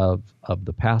interpretations of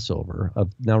the Passover,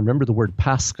 now remember the word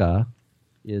Pascha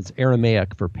is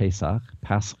Aramaic for Pesach,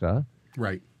 Pascha,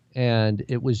 Right. and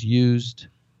it was used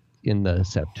in the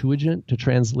Septuagint to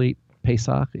translate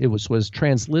Pesach. It was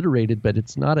transliterated, but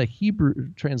it's not a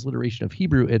Hebrew transliteration of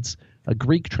Hebrew. It's a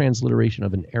Greek transliteration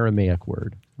of an Aramaic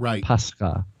word, Right.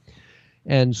 Pascha.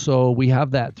 And so we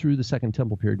have that through the Second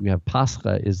Temple period. We have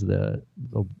Pascha is the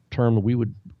term we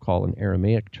would call an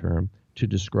Aramaic term to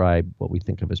describe what we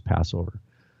think of as Passover.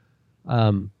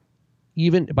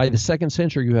 Even by the 2nd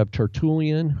century, you have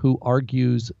Tertullian, who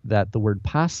argues that the word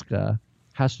Pascha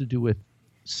has to do with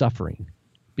suffering,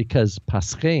 because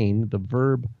paschein, the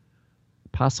verb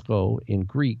pascho in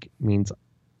Greek, means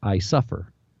I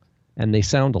suffer, and they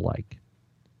sound alike.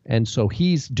 And so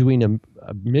he's doing a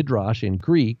midrash in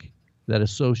Greek that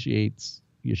associates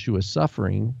Yeshua's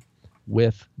suffering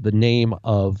with the name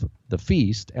of the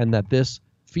feast, and that this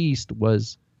feast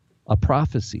was a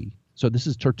prophecy. So this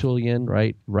is Tertullian,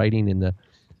 right, writing in the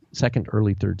 2nd,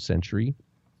 early 3rd century.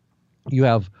 You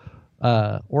have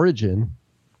Origen,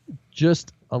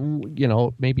 just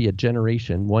maybe a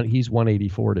generation. He's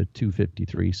 184 to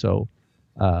 253, so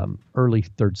early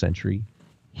 3rd century.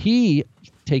 He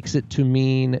takes it to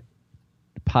mean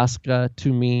Pascha,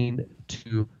 to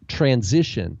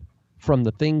transition from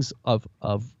the things of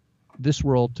this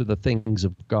world to the things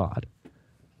of God,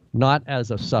 not as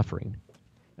a suffering.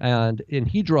 And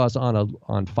he draws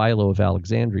on Philo of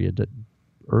Alexandria that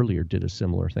earlier did a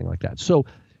similar thing like that. So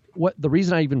the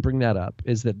reason I even bring that up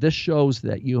is that this shows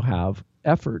that you have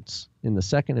efforts in the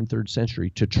 2nd and 3rd century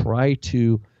to try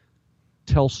to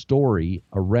tell story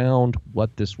around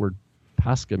what this word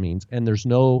Pascha means, and there's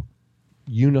no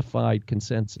unified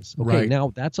consensus. Okay, Right.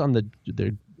 Now that's on the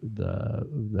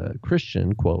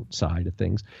Christian quote side of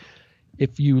things.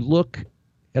 If you look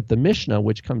at the Mishnah,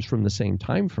 which comes from the same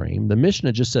time frame, the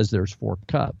Mishnah just says there's 4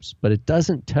 cups, but it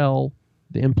doesn't tell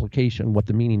the implication, what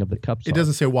the meaning of the cups are. It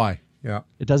doesn't say why. Yeah.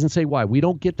 It doesn't say why. We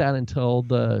don't get that until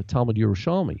the Talmud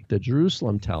Yerushalmi. The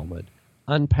Jerusalem Talmud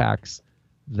unpacks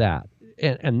that.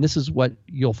 And this is what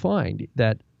you'll find,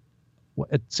 that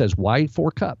it says, why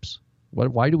 4 cups?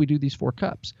 Why do we do these 4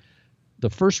 cups? The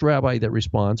first rabbi that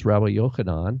responds, Rabbi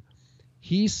Yochanan,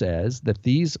 he says that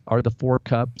these are the 4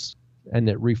 cups, and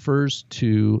it refers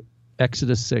to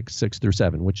Exodus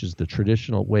 6:6-7, which is the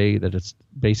traditional way that it's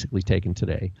basically taken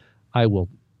today. I will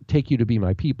take you to be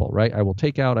my people, right? I will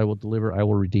take out, I will deliver, I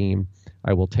will redeem,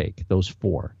 I will take, those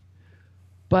 4.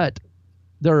 But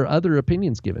there are other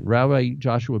opinions given. Rabbi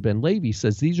Joshua ben Levi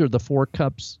says these are the 4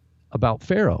 cups about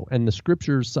Pharaoh, and the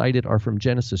scriptures cited are from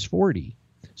Genesis 40.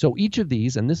 So each of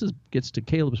these, and this gets to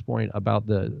Caleb's point about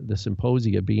the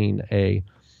symposia being a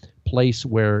place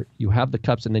where you have the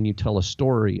cups and then you tell a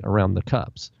story around the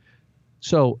cups.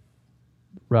 So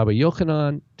Rabbi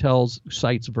Yochanan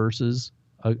cites verses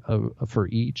for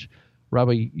each.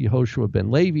 Rabbi Yehoshua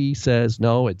ben Levi says,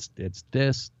 no, it's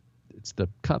the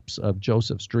cups of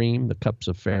Joseph's dream, the cups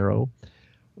of Pharaoh.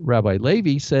 Rabbi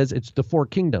Levi says it's the 4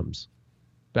 kingdoms,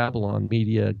 Babylon,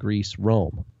 Media, Greece,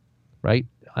 Rome, right?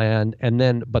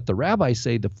 But the rabbis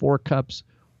say the 4 cups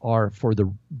are for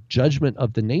the judgment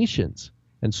of the nations.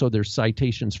 And so there's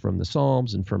citations from the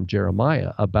Psalms and from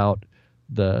Jeremiah about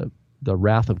the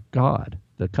wrath of God,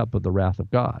 the cup of the wrath of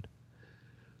God.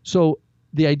 So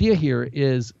the idea here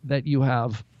is that you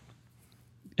have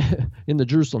in the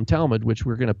Jerusalem Talmud, which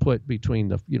we're going to put between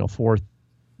the 4th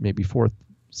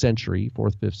century,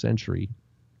 4th, 5th century,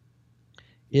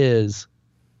 is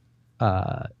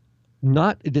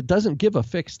it doesn't give a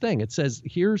fixed thing. It says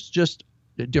here's just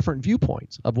different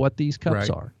viewpoints of what these cups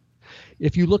are.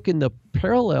 If you look in the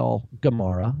parallel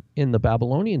Gemara in the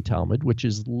Babylonian Talmud, which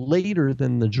is later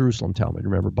than the Jerusalem Talmud,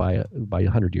 remember by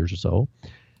 100 years or so,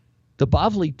 the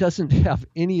Bavli doesn't have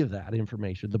any of that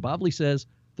information. The Bavli says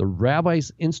the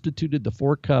rabbis instituted the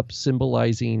 4 cups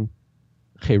symbolizing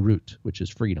cherut, which is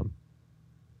freedom.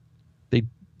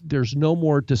 There's no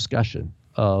more discussion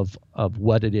of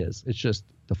what it is. It's just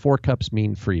the 4 cups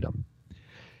mean freedom.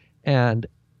 And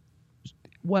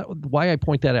why I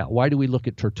point that out? Why do we look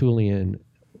at Tertullian,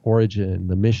 Origen,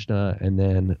 the Mishnah, and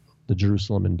then the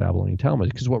Jerusalem and Babylonian Talmud?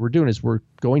 Because what we're doing is we're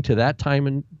going to that time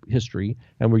in history,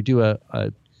 and we do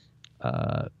a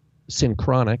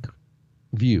synchronic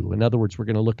view. In other words, we're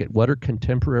going to look at what are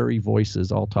contemporary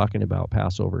voices all talking about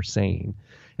Passover saying.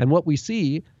 And what we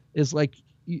see is like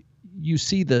you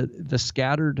see the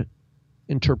scattered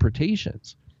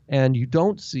interpretations, and you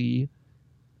don't see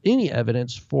any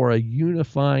evidence for a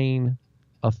unifying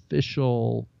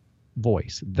official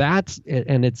voice.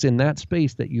 And it's in that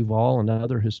space that Yuval and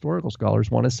other historical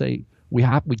scholars want to say we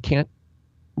can't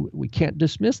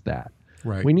dismiss that.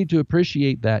 Right. We need to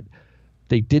appreciate that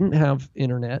they didn't have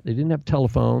internet, they didn't have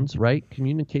telephones, right?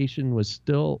 Communication was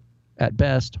still at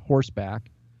best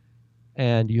horseback,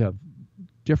 and you have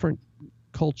different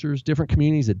cultures, different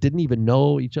communities that didn't even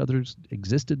know each other's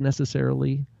existed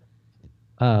necessarily,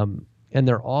 and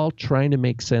they're all trying to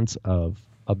make sense of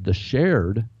the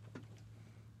shared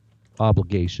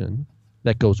obligation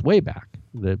that goes way back,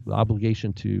 the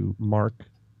obligation to mark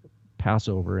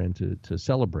Passover and to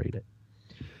celebrate it.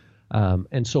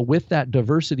 And so with that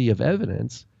diversity of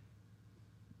evidence,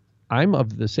 I'm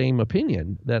of the same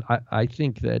opinion that I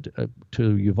think that to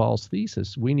Yuval's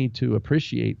thesis, we need to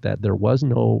appreciate that there was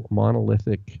no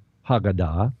monolithic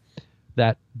Haggadah,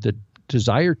 that the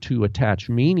desire to attach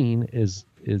meaning is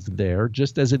there,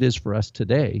 just as it is for us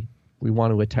today. We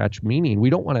want to attach meaning. We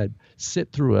don't want to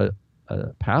sit through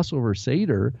a Passover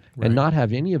Seder and not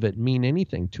have any of it mean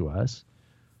anything to us,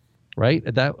 right?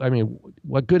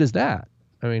 What good is that?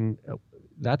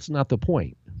 That's not the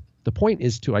point. The point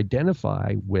is to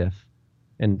identify with,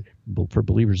 and for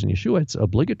believers in Yeshua, it's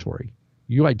obligatory.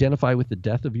 You identify with the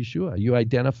death of Yeshua. You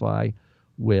identify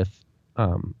with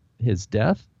his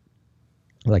death.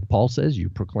 Like Paul says, you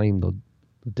proclaim the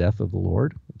death of the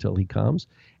Lord until he comes,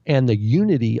 and the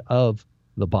unity of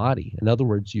the body. In other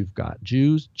words, you've got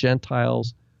Jews,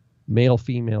 Gentiles, male,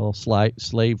 female,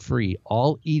 slave free,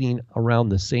 all eating around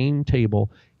the same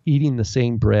table, eating the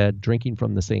same bread, drinking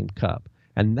from the same cup.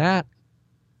 And that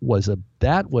was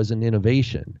an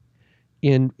innovation.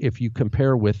 If you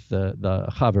compare with the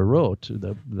Haverot,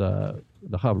 the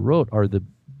Haverot are the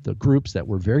groups that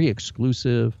were very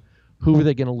exclusive. Who were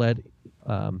they going to let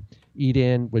eat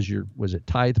in? Was it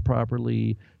tithed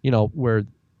properly? Where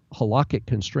halakhic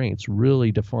constraints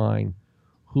really define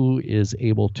who is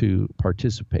able to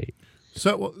participate.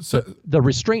 So the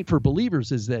restraint for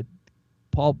believers is that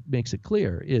Paul makes it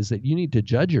clear is that you need to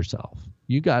judge yourself.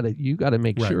 You got to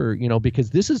make sure, because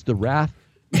this is the wrath.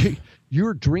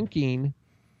 You're drinking.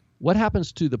 What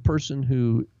happens to the person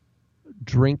who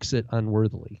drinks it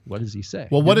unworthily? What does he say?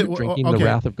 Well, you're drinking the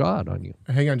wrath of God on you.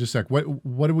 Hang on just a sec.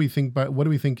 What do we think? What do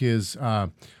we think is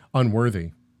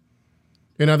unworthy?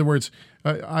 In other words,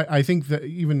 I think that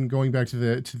even going back to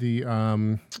the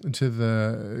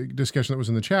discussion that was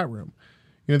in the chat room,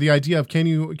 the idea of can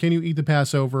you eat the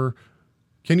Passover?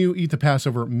 Can you eat the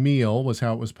Passover meal was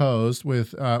how it was posed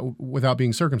without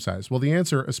being circumcised. Well, the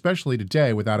answer, especially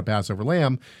today without a Passover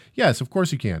lamb, yes, of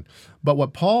course you can. But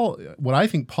what I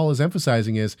think Paul is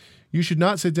emphasizing is you should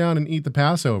not sit down and eat the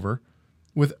Passover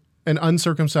with an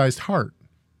uncircumcised heart.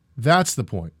 That's the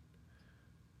point,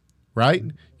 right?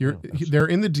 They're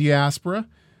in the diaspora,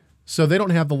 so they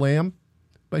don't have the lamb.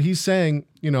 But he's saying,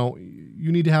 you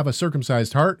need to have a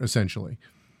circumcised heart, essentially.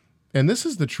 And this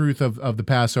is the truth of the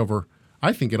Passover,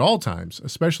 I think, at all times,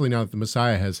 especially now that the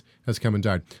Messiah has come and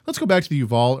died. Let's go back to the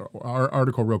Yuval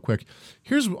article real quick.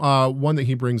 Here's one that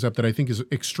he brings up that I think is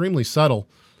extremely subtle,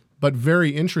 but very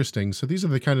interesting. So these are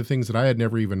the kind of things that I had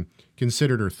never even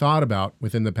considered or thought about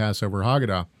within the Passover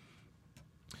Haggadah.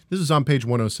 This is on page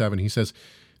 107. He says,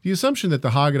 the assumption that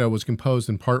the Haggadah was composed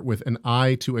in part with an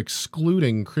eye to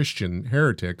excluding Christian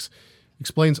heretics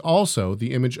explains also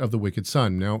the image of the wicked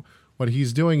son. Now, what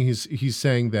he's doing, he's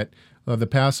saying that the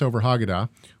Passover Haggadah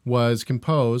was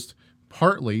composed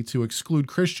partly to exclude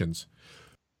Christians.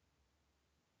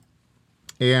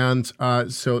 And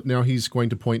so now he's going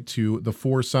to point to the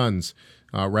four sons,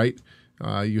 right?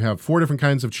 You have four different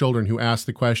kinds of children who ask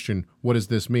the question, what does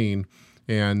this mean?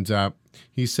 And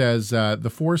he says,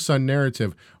 the four-son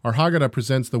narrative, our Haggadah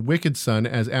presents the wicked son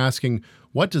as asking,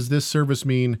 what does this service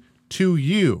mean to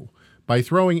you? By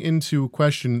throwing into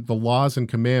question the laws and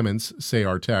commandments, say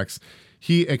our texts,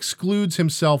 he excludes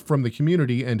himself from the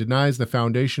community and denies the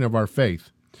foundation of our faith.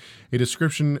 A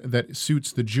description that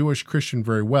suits the Jewish Christian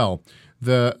very well.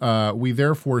 We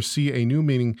therefore see a new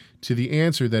meaning to the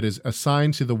answer that is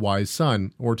assigned to the wise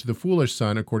son, or to the foolish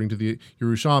son, according to the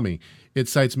Yerushalmi. It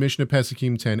cites Mishnah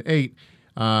Pesukim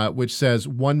 10:8, which says,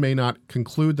 one may not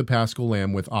conclude the Paschal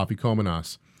Lamb with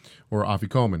afikomenos, or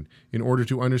afikomen, in order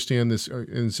to understand this.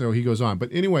 And so he goes on. But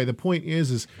anyway, the point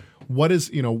is what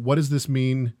does this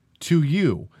mean to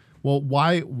you? Well,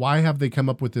 why have they come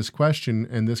up with this question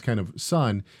and this kind of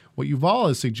son? What Yuval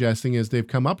is suggesting is they've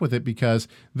come up with it because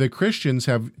the Christians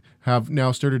have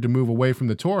now started to move away from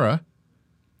the Torah.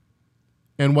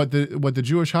 And what the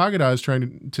Jewish Haggadah is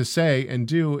trying to say and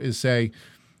do is say,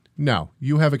 no,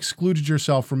 you have excluded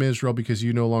yourself from Israel because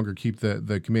you no longer keep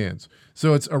the commands.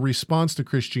 So it's a response to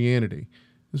Christianity.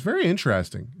 It's very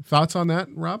interesting. Thoughts on that,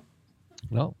 Rob?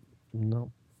 No.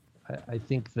 I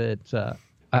think that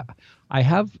I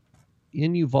have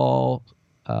in Yuval,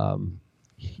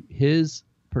 his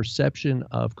perception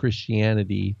of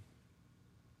Christianity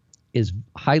is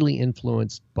highly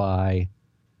influenced by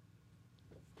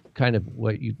kind of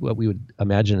what we would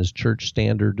imagine as church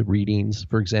standard readings,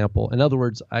 for example. In other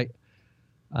words,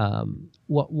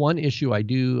 one issue I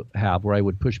do have where I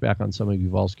would push back on some of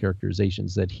Yuval's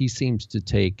characterizations, that he seems to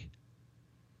take,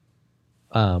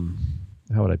 how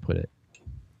would I put it?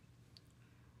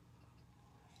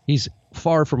 He's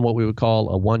far from what we would call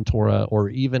a one Torah or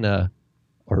even a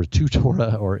two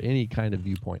Torah or any kind of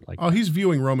viewpoint like that. Oh, he's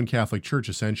viewing Roman Catholic Church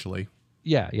essentially.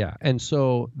 Yeah. And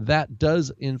so that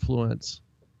does influence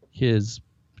his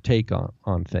take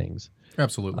on things.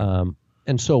 Absolutely.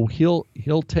 And so he'll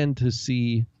tend to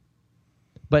see,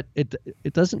 but it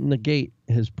doesn't negate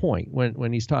his point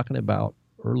when he's talking about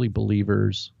early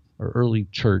believers or early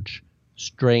church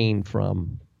straying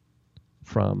from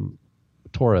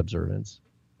Torah observance.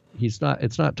 It's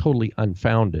not totally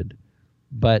unfounded,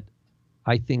 but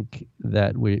I think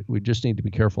that we just need to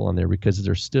be careful on there because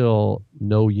there's still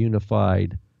no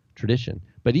unified tradition.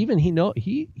 But even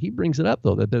he brings it up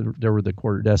though that there were the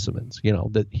quarterdecimans,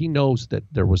 that he knows that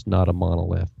there was not a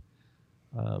monolith.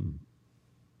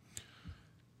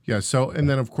 So and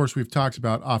then of course we've talked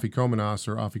about afikomenos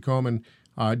or afikomen.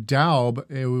 Daub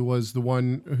was the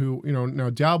one who, now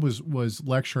Daub was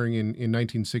lecturing in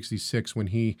 1966 when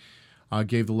he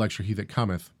gave the lecture He That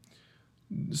Cometh.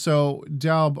 So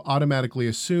Daub automatically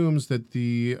assumes that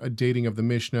the dating of the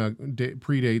Mishnah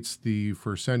predates the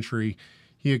first century.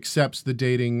 He accepts the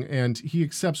dating, and he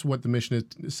accepts what the Mishnah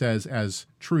says as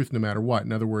truth no matter what.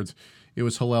 In other words, it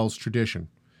was Hillel's tradition,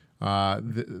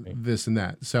 this and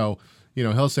that. So,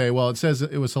 he'll say, well, it says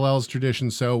it was Hillel's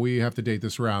tradition, so we have to date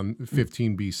this around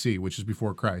 15 BC, which is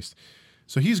before Christ.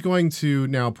 So he's going to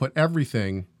now put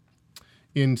everything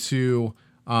into...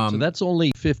 so that's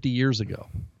only 50 years ago.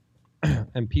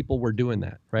 And people were doing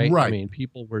that, right? Right. I mean,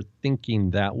 people were thinking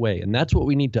that way. And that's what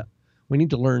we need to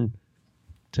learn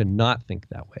to not think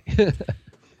that way.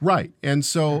 Right. And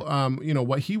so,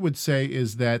 what he would say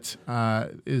is that,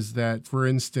 for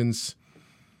instance,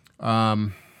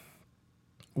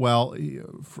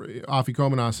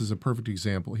 afikomenos is a perfect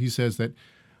example. He says that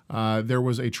there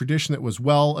was a tradition that was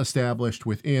well established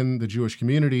within the Jewish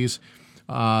communities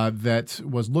that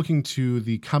was looking to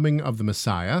the coming of the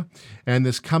Messiah. And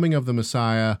this coming of the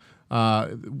Messiah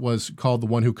was called the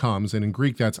one who comes, and in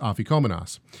Greek that's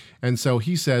afikomenos. And so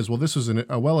he says, well, this was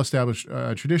a well-established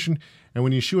tradition, and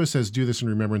when Yeshua says, do this in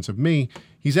remembrance of me,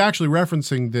 he's actually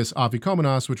referencing this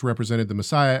afikomenos, which represented the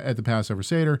Messiah at the Passover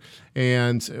Seder,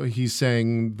 and he's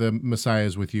saying the Messiah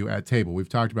is with you at table. We've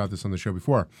talked about this on the show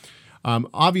before.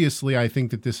 Obviously, I think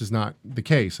that this is not the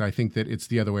case. I think that it's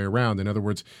the other way around. In other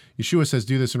words, Yeshua says,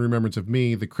 do this in remembrance of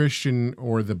me. The Christian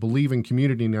or the believing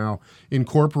community now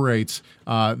incorporates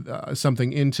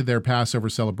something into their Passover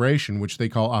celebration, which they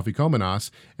call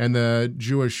afikomenos, and the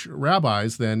Jewish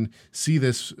rabbis then see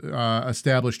this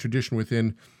established tradition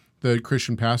within the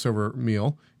Christian Passover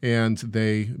meal, and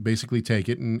they basically take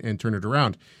it and turn it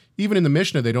around. Even in the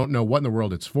Mishnah, they don't know what in the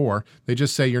world it's for. They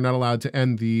just say you're not allowed to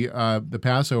end the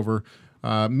Passover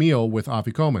meal with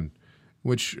afikomen.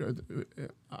 which,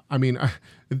 I mean,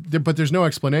 but there's no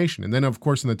explanation. And then, of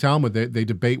course, in the Talmud, they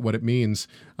debate what it means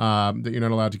that you're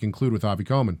not allowed to conclude with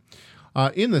Avikomen.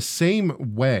 In the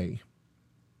same way,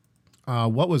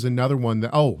 what was another one?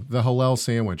 The Hillel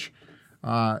sandwich.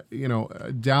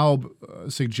 Daub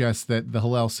suggests that the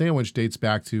Hillel sandwich dates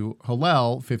back to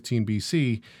Hillel, 15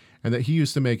 BC, and that he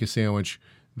used to make a sandwich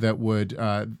that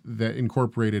that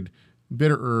incorporated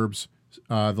bitter herbs,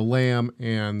 the lamb,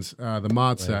 and the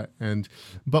matzah. Right.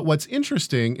 But what's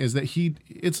interesting is that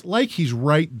it's like he's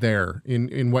right there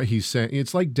in what he's saying.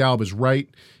 It's like Daub is right.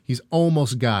 He's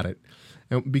almost got it.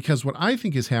 And because what I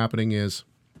think is happening is,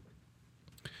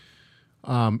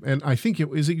 and I think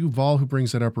is it Yuval who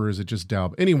brings that up, or is it just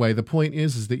Daub? Anyway, the point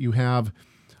is that you have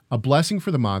a blessing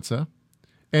for the matzah,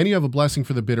 and you have a blessing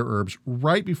for the bitter herbs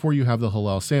right before you have the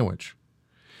Hillel sandwich.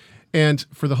 And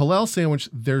for the Hillel sandwich,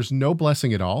 there's no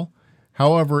blessing at all.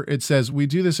 However, it says, we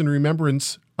do this in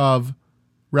remembrance of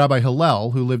Rabbi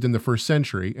Hillel, who lived in the 1st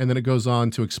century, and then it goes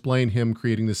on to explain him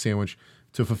creating the sandwich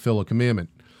to fulfill a commandment.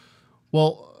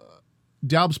 Well,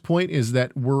 Daub's point is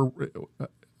that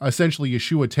essentially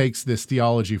Yeshua takes this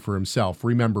theology for himself.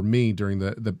 Remember me during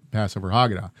the Passover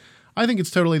Haggadah. I think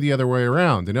it's totally the other way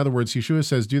around. In other words, Yeshua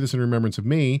says, do this in remembrance of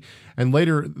me. And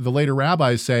the later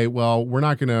rabbis say, well, we're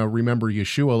not going to remember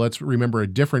Yeshua. Let's remember a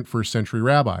different 1st century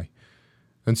rabbi.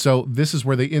 And so this is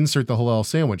where they insert the Hillel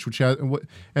sandwich,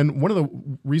 and one of the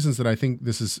reasons that I think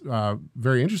this is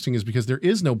very interesting is because there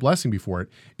is no blessing before it.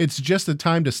 It's just a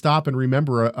time to stop and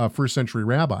remember a 1st century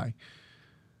rabbi.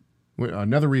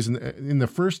 Another reason, in the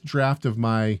first draft of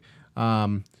my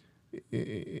in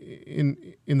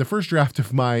the first draft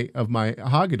of my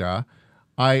Haggadah,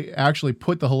 I actually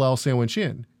put the Hillel sandwich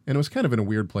in, and it was kind of in a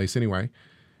weird place anyway.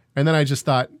 And then I just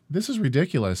thought, this is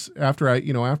ridiculous. After I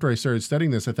started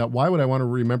studying this, I thought, why would I want to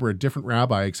remember a different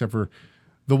rabbi except for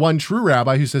the one true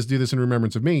rabbi who says, do this in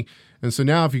remembrance of me? And so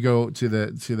now if you go to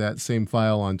that same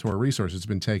file on Torah Resource, it's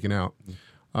been taken out.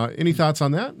 Any thoughts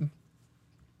on that?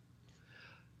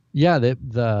 Yeah,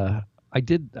 I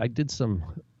did some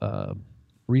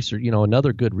research.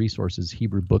 Another good resource is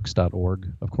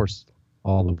HebrewBooks.org. Of course,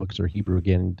 all the books are Hebrew.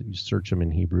 Again, you search them in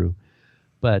Hebrew,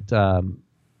 but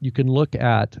you can look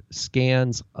at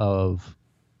scans of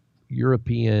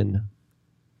European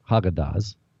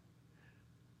Haggadahs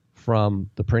from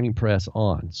the printing press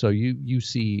on. So you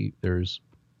see there's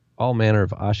all manner of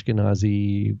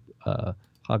Ashkenazi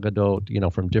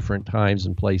Haggadot, from different times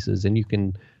and places, and you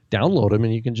can download them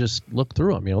and you can just look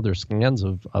through them. There's scans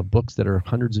of books that are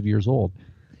hundreds of years old,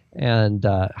 and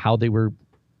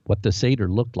what the Seder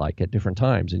looked like at different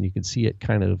times, and you can see it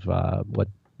kind of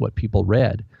what people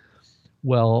read.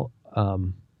 Well,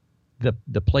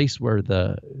 the place where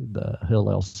the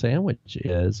Hillel sandwich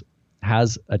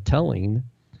has a telling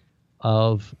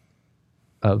of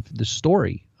the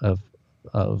story of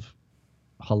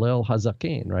Hillel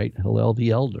Hazaken, right? Hillel the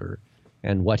elder,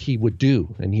 and what he would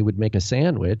do. And he would make a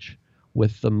sandwich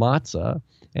with the matzah,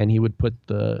 and he would put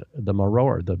the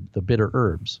maror, the bitter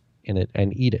herbs, in it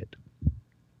and eat it.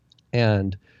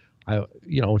 And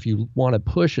if you want to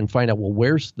push and find out, well,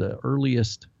 where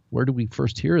do we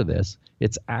first hear of this?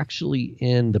 It's actually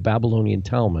in the Babylonian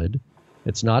Talmud.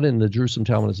 It's not in the Jerusalem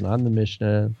Talmud. It's not in the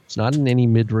Mishnah. It's not in any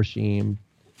Midrashim.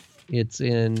 It's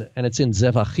in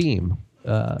Zevachim,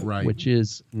 right. Which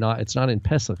is not. It's not in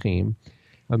Pesachim.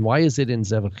 And why is it in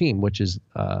Zevachim, which is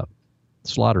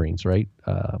slaughterings, right?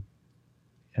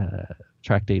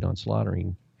 Tractate on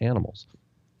slaughtering animals.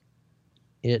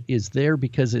 It is there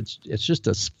because it's just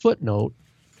a footnote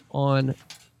on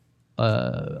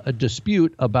a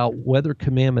dispute about whether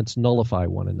commandments nullify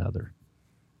one another.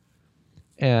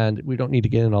 And we don't need to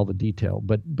get into all the detail,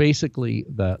 but basically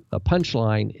the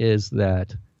punchline is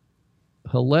that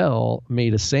Hillel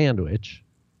made a sandwich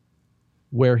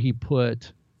where he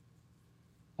put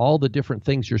all the different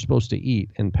things you're supposed to eat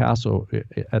in Passover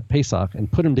at Pesach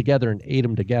and put them together and ate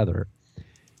them together.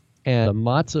 And the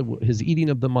matzah, his eating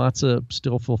of the matzah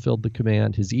still fulfilled the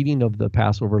command. His eating of the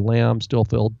Passover lamb still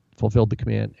fulfilled the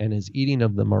command, and his eating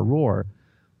of the maror,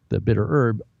 the bitter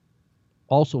herb,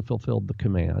 also fulfilled the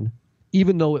command,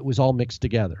 even though it was all mixed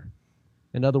together.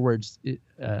 In other words,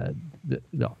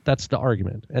 that's the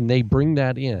argument, and they bring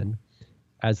that in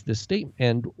as this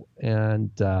statement,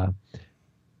 and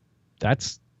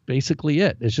that's basically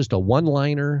it. It's just a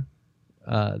one-liner.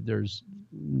 There's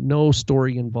no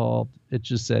story involved. It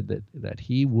just said that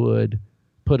he would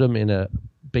put them in a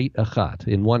beit achat,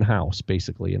 in one house,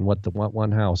 basically. And what the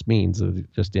one house means is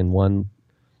just in one,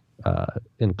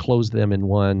 enclose them in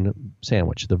one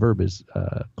sandwich. The verb is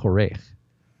korech.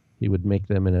 He would make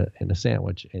them in a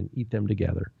sandwich and eat them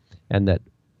together. And that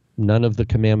none of the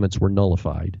commandments were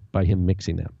nullified by him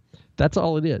mixing them. That's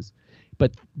all it is.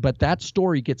 But that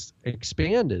story gets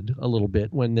expanded a little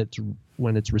bit when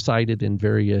it's recited in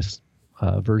various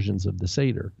versions of the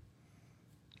Seder.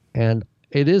 And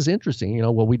it is interesting,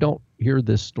 we don't hear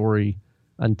this story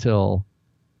until,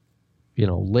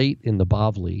 late in the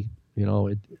Bavli,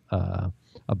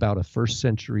 about a first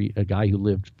century, a guy who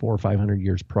lived 400 or 500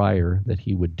 years prior, that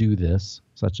he would do this,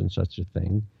 such and such a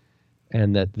thing.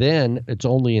 And that then it's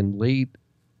only in late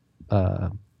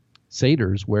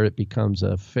Seders where it becomes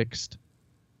a fixed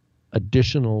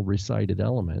additional recited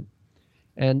element.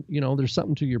 And, there's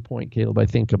something to your point, Caleb, I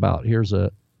think about. Here's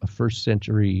a first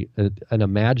century, an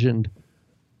imagined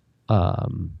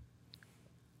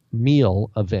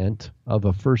meal event of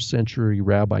a first century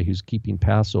rabbi who's keeping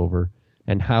Passover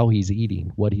and how he's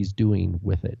eating, what he's doing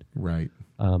with it. Right.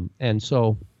 And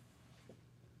so,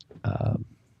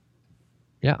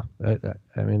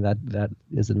 that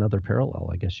is another parallel,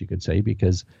 I guess you could say,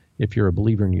 because if you're a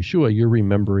believer in Yeshua, you're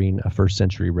remembering a first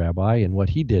century rabbi and what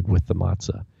he did with the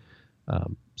matzah.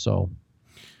 So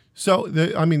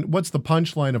what's the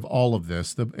punchline of all of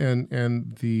this?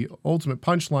 And the ultimate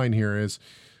punchline here is,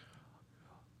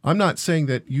 I'm not saying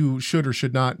that you should or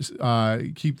should not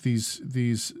keep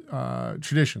these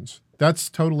traditions. That's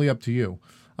totally up to you.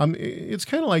 It's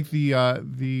kind of like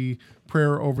the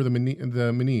prayer over the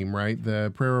Manim, right?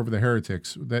 The prayer over the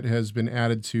heretics that has been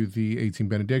added to the 18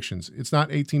 benedictions. It's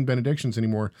not 18 benedictions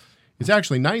anymore. It's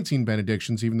actually 19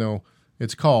 benedictions, even though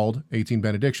it's called 18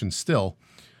 benedictions still.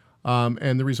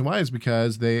 And the reason why is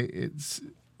because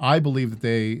I believe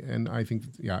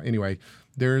that anyway,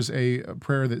 there's a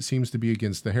prayer that seems to be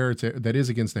against the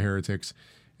heretics,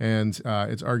 and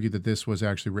it's argued that this was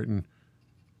actually written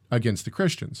against the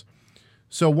Christians.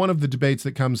 So one of the debates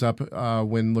that comes up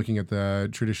when looking at the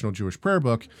traditional Jewish prayer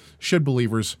book, should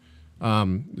believers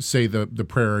say the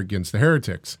prayer against the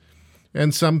heretics?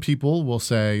 And some people will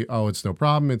say, oh, it's no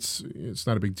problem, it's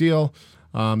not a big deal.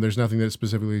 There's nothing that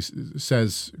specifically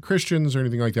says Christians or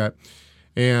anything like that.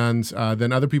 And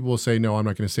then other people will say, no, I'm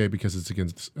not going to say it because it's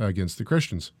against the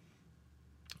Christians.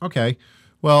 Okay,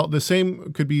 well, the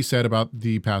same could be said about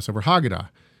the Passover Haggadah.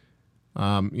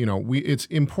 It's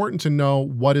important to know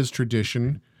what is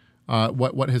tradition,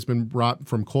 what has been brought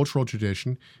from cultural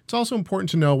tradition. It's also important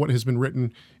to know what has been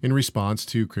written in response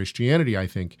to Christianity, I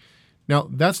think. Now,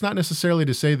 that's not necessarily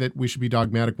to say that we should be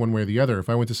dogmatic one way or the other. If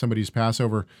I went to somebody's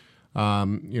Passover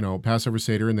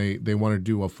Seder, and they want to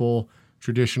do a full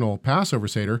traditional Passover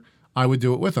Seder, I would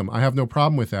do it with them. I have no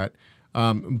problem with that.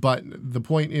 But the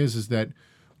point is that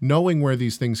knowing where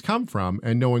these things come from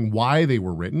and knowing why they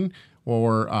were written,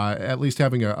 or at least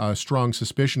having a strong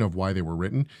suspicion of why they were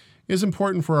written, is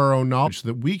important for our own knowledge so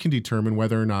that we can determine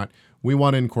whether or not we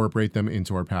want to incorporate them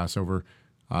into our Passover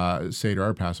Seder,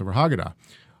 our Passover Haggadah.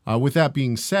 With that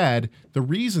being said, the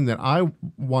reason that I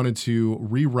wanted to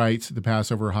rewrite the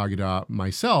Passover Haggadah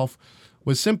myself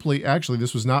was simply, actually,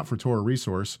 this was not for Torah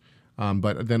Resource,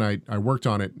 but then I worked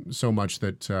on it so much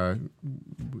that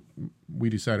we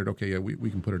decided, okay, yeah,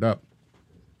 we can put it up.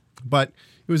 But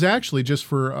it was actually just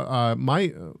for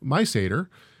my Seder,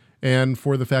 and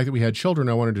for the fact that we had children,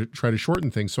 I wanted to try to shorten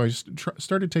things. So I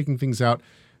started taking things out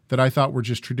that I thought were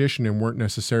just tradition and weren't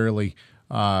necessarily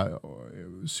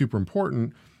super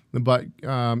important. But,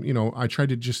 I tried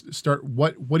to just start,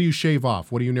 what do you shave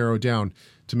off? What do you narrow down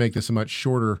to make this a much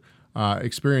shorter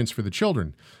experience for the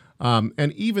children?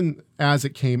 And even as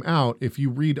it came out, if you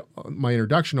read my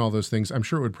introduction, all those things, I'm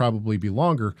sure it would probably be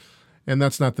longer. And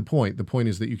that's not the point. The point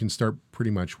is that you can start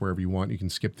pretty much wherever you want. You can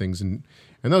skip things and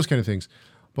those kind of things.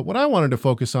 But what I wanted to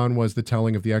focus on was the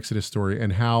telling of the Exodus story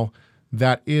and how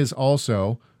that is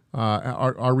also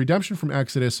our redemption from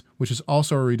Exodus, which is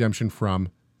also a redemption from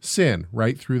sin,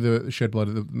 right, through the shed blood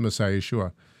of the Messiah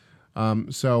Yeshua.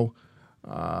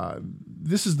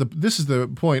 This is the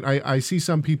point. I see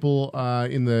some people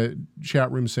in the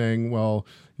chat room saying, well,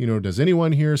 does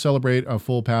anyone here celebrate a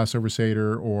full Passover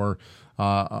Seder, or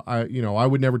I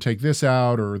would never take this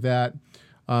out or that.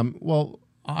 Well,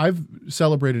 I've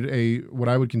celebrated what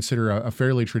I would consider a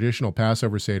fairly traditional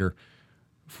Passover Seder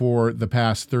for the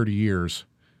past 30 years.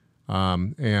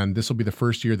 And this will be the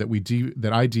first year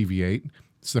that I deviate.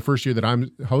 It's the first year that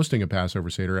I'm hosting a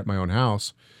Passover Seder at my own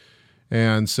house.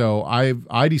 And so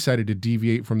I decided to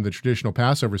deviate from the traditional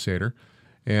Passover Seder.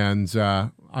 And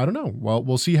I don't know. Well,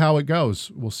 we'll see how it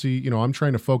goes. We'll see. I'm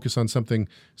trying to focus on something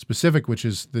specific, which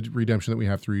is the redemption that we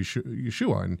have through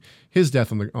Yeshua and his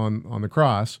death on the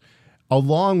cross,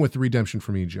 along with the redemption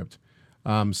from Egypt.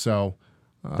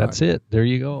 That's it. There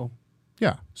you go.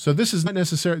 Yeah. So this is not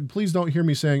necessary. Please don't hear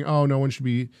me saying, oh, no one should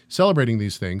be celebrating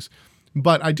these things.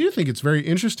 But I do think it's very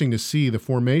interesting to see the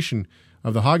formation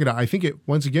of the Haggadah. I think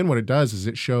once again, what it does is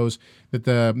it shows that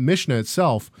the Mishnah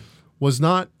itself was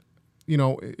not,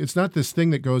 it's not this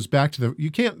thing that goes back to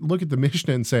you can't look at the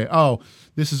Mishnah and say, oh,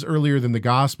 this is earlier than the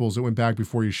Gospels that went back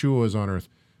before Yeshua was on earth.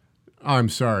 I'm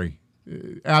sorry.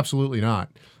 Absolutely not.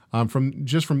 From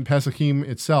Pesachim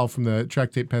itself, from the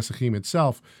tractate Pesachim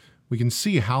itself, we can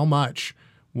see how much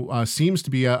seems to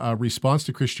be a response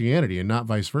to Christianity and not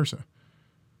vice versa.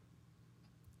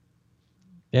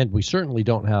 And we certainly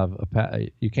don't have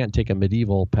you can't take a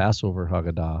medieval Passover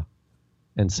Haggadah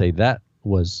and say that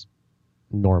was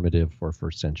normative for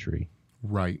first century.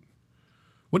 Right.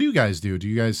 What do you guys do? Do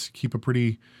you guys keep a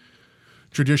pretty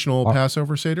traditional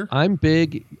Passover Seder? I'm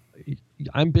big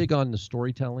on the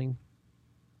storytelling.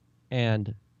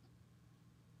 And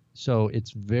so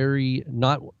it's very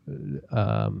not,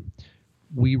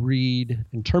 we read,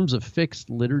 in terms of fixed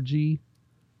liturgy,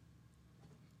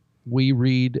 we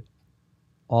read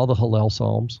all the Hallel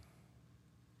Psalms.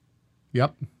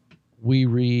 Yep. We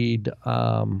read,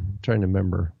 trying to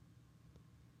remember,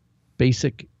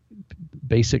 basic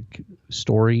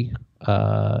story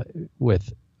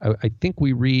with, I think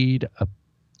we read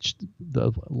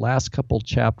the last couple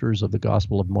chapters of the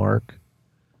Gospel of Mark.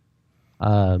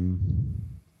 I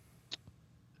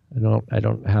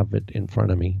don't have it in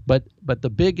front of me, but the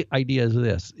big idea is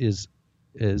this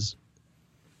is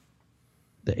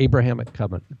the Abrahamic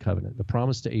covenant, the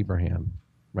promise to Abraham,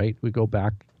 right? We go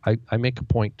back. I make a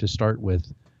point to start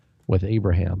with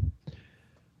Abraham,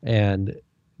 and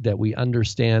that we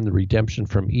understand the redemption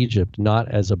from Egypt not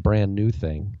as a brand new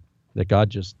thing that God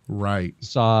just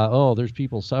saw. Oh, there's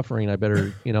people suffering. I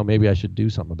better, maybe I should do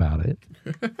something about it.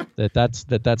 That's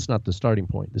not the starting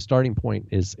point. The starting point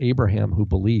is Abraham, who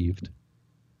believed,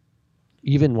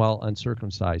 even while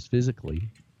uncircumcised physically,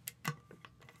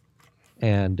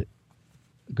 and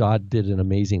God did an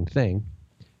amazing thing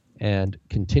and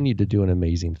continued to do an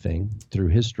amazing thing through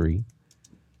history.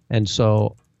 And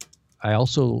so I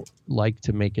also like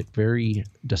to make it very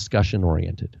discussion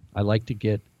oriented. I like to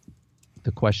get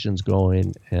the questions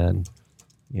going, and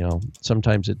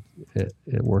sometimes it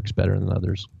works better than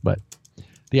others, but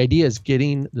the idea is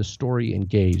getting the story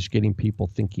engaged, getting people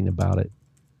thinking about it,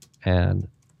 and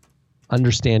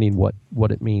understanding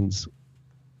what it means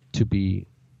to be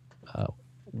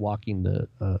walking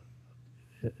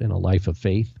in a life of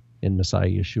faith in Messiah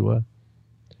Yeshua,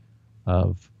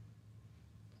 of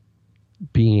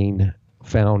being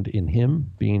found in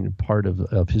him, being part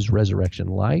of his resurrection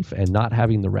life, and not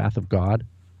having the wrath of God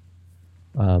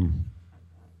on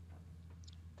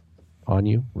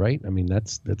you, right? I mean,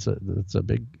 that's a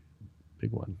big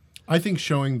one. I think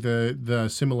showing the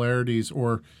similarities,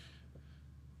 or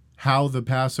how the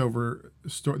Passover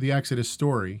story, the Exodus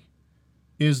story,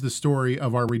 is the story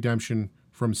of our redemption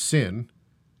from sin,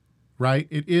 right?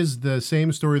 It is the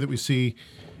same story that we see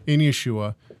in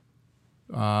Yeshua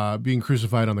being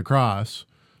crucified on the cross.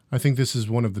 I think this is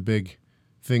one of the big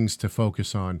things to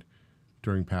focus on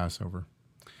during Passover.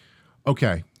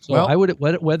 Okay. So I would,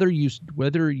 whether you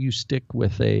stick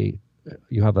with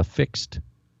you have a fixed,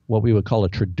 what we would call a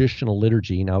traditional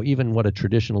liturgy. Now, even what a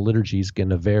traditional liturgy is going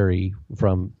to vary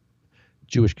from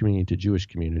Jewish community to Jewish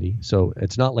community. So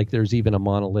it's not like there's even a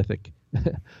monolithic,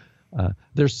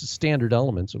 there's standard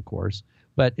elements, of course,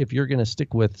 but if you're going to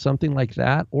stick with something like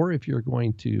that, or if you're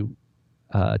going to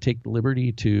take the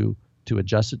liberty to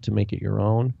adjust it, to make it your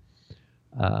own,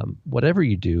 whatever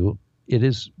you do, it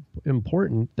is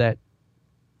important that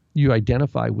you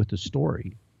identify with the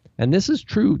story. And this is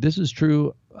true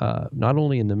not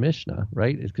only in the Mishnah,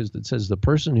 right? Because it says the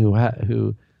person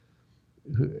who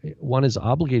one is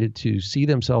obligated to see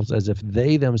themselves as if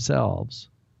they themselves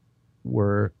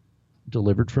were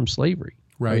delivered from slavery.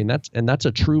 Right. I mean, that's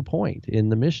a true point in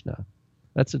the Mishnah.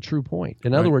 That's a true point.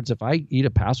 In other words, if I eat a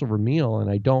Passover meal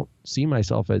and I don't see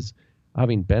myself as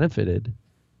having benefited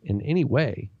in any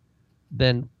way,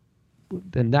 then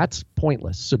that's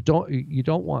pointless. So you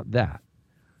don't want that.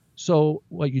 So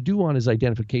what you do want is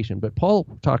identification. But Paul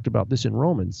talked about this in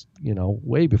Romans,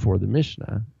 way before the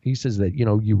Mishnah. He says that,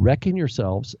 you reckon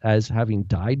yourselves as having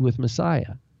died with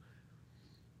Messiah.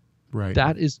 Right.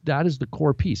 That is the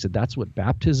core piece. And that's what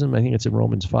baptism, I think it's in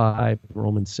Romans 5,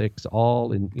 Romans 6,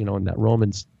 all in that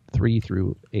Romans 3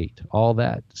 through 8, all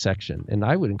that section. And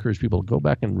I would encourage people to go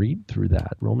back and read through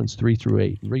that, Romans 3 through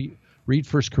 8. Read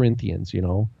 1 Corinthians,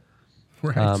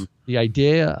 Right. The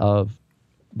idea of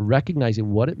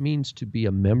recognizing what it means to be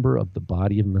a member of the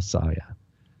body of Messiah,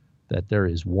 that there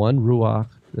is one Ruach,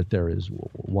 that there is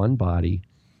one body,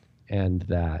 and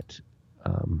that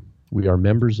we are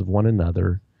members of one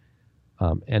another,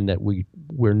 and that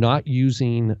we're not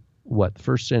using what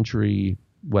first century,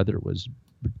 whether it was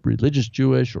religious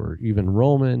Jewish or even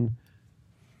Roman,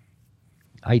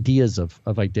 ideas of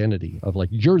identity, of like,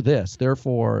 you're this,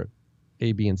 therefore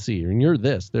A, B, and C, and you're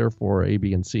this, therefore A,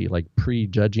 B, and C, like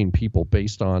prejudging people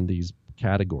based on these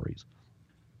categories.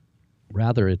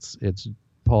 Rather, it's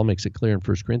Paul makes it clear in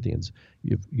 1 Corinthians.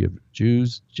 You have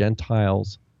Jews,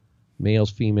 Gentiles, males,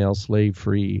 females, slave,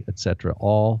 free, etc.,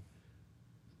 all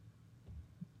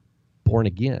born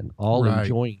again, all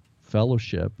enjoying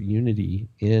fellowship, unity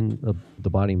in the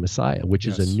body of Messiah, which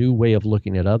is a new way of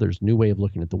looking at others, new way of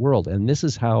looking at the world. And this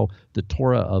is how the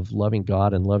Torah of loving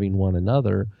God and loving one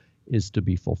another is to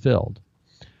be fulfilled.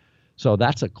 So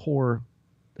that's like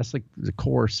the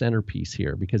core centerpiece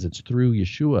here, because it's through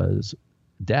Yeshua's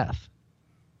death,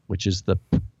 which is the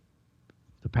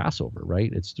Passover,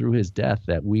 right? It's through his death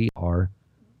that we are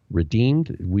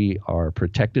redeemed. We are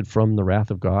protected from the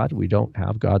wrath of God. We don't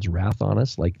have God's wrath on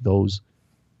us like those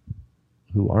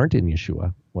who aren't in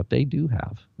Yeshua. What they do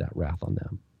have, that wrath on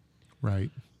them.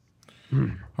 Right. All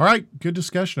right. Good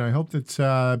discussion. I hope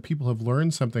that people have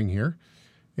learned something here.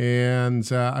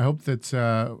 And I hope that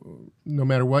no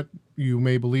matter what you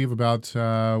may believe about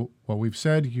what we've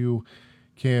said, you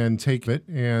can take it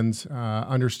and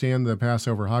understand the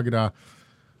Passover Haggadah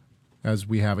as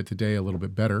we have it today a little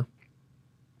bit better.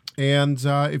 And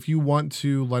if you want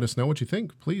to let us know what you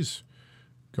think, please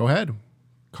go ahead.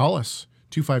 Call us,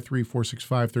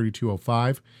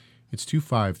 253-465-3205. It's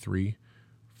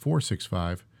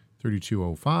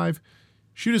 253-465-3205.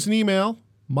 Shoot us an email.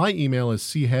 My email is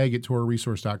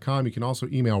chag@TorahResource.com. You can also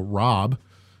email Rob,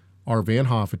 R.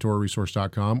 Vanhoff, at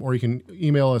TorahResource.com, or you can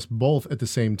email us both at the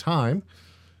same time.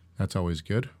 That's always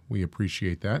good. We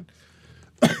appreciate that.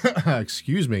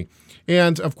 Excuse me.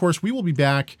 And, of course, we will be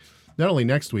back not only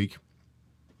next week,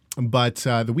 but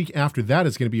the week after that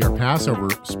is going to be our Passover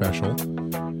special.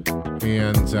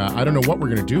 And I don't know what we're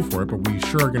going to do for it, but we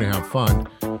sure are going to have fun.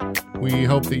 We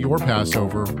hope that your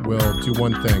Passover will do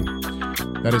one thing.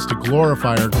 That is to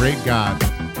glorify our great God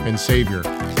and Savior,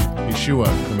 Yeshua,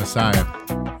 the Messiah.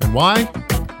 And why?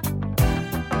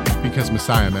 Because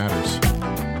Messiah matters.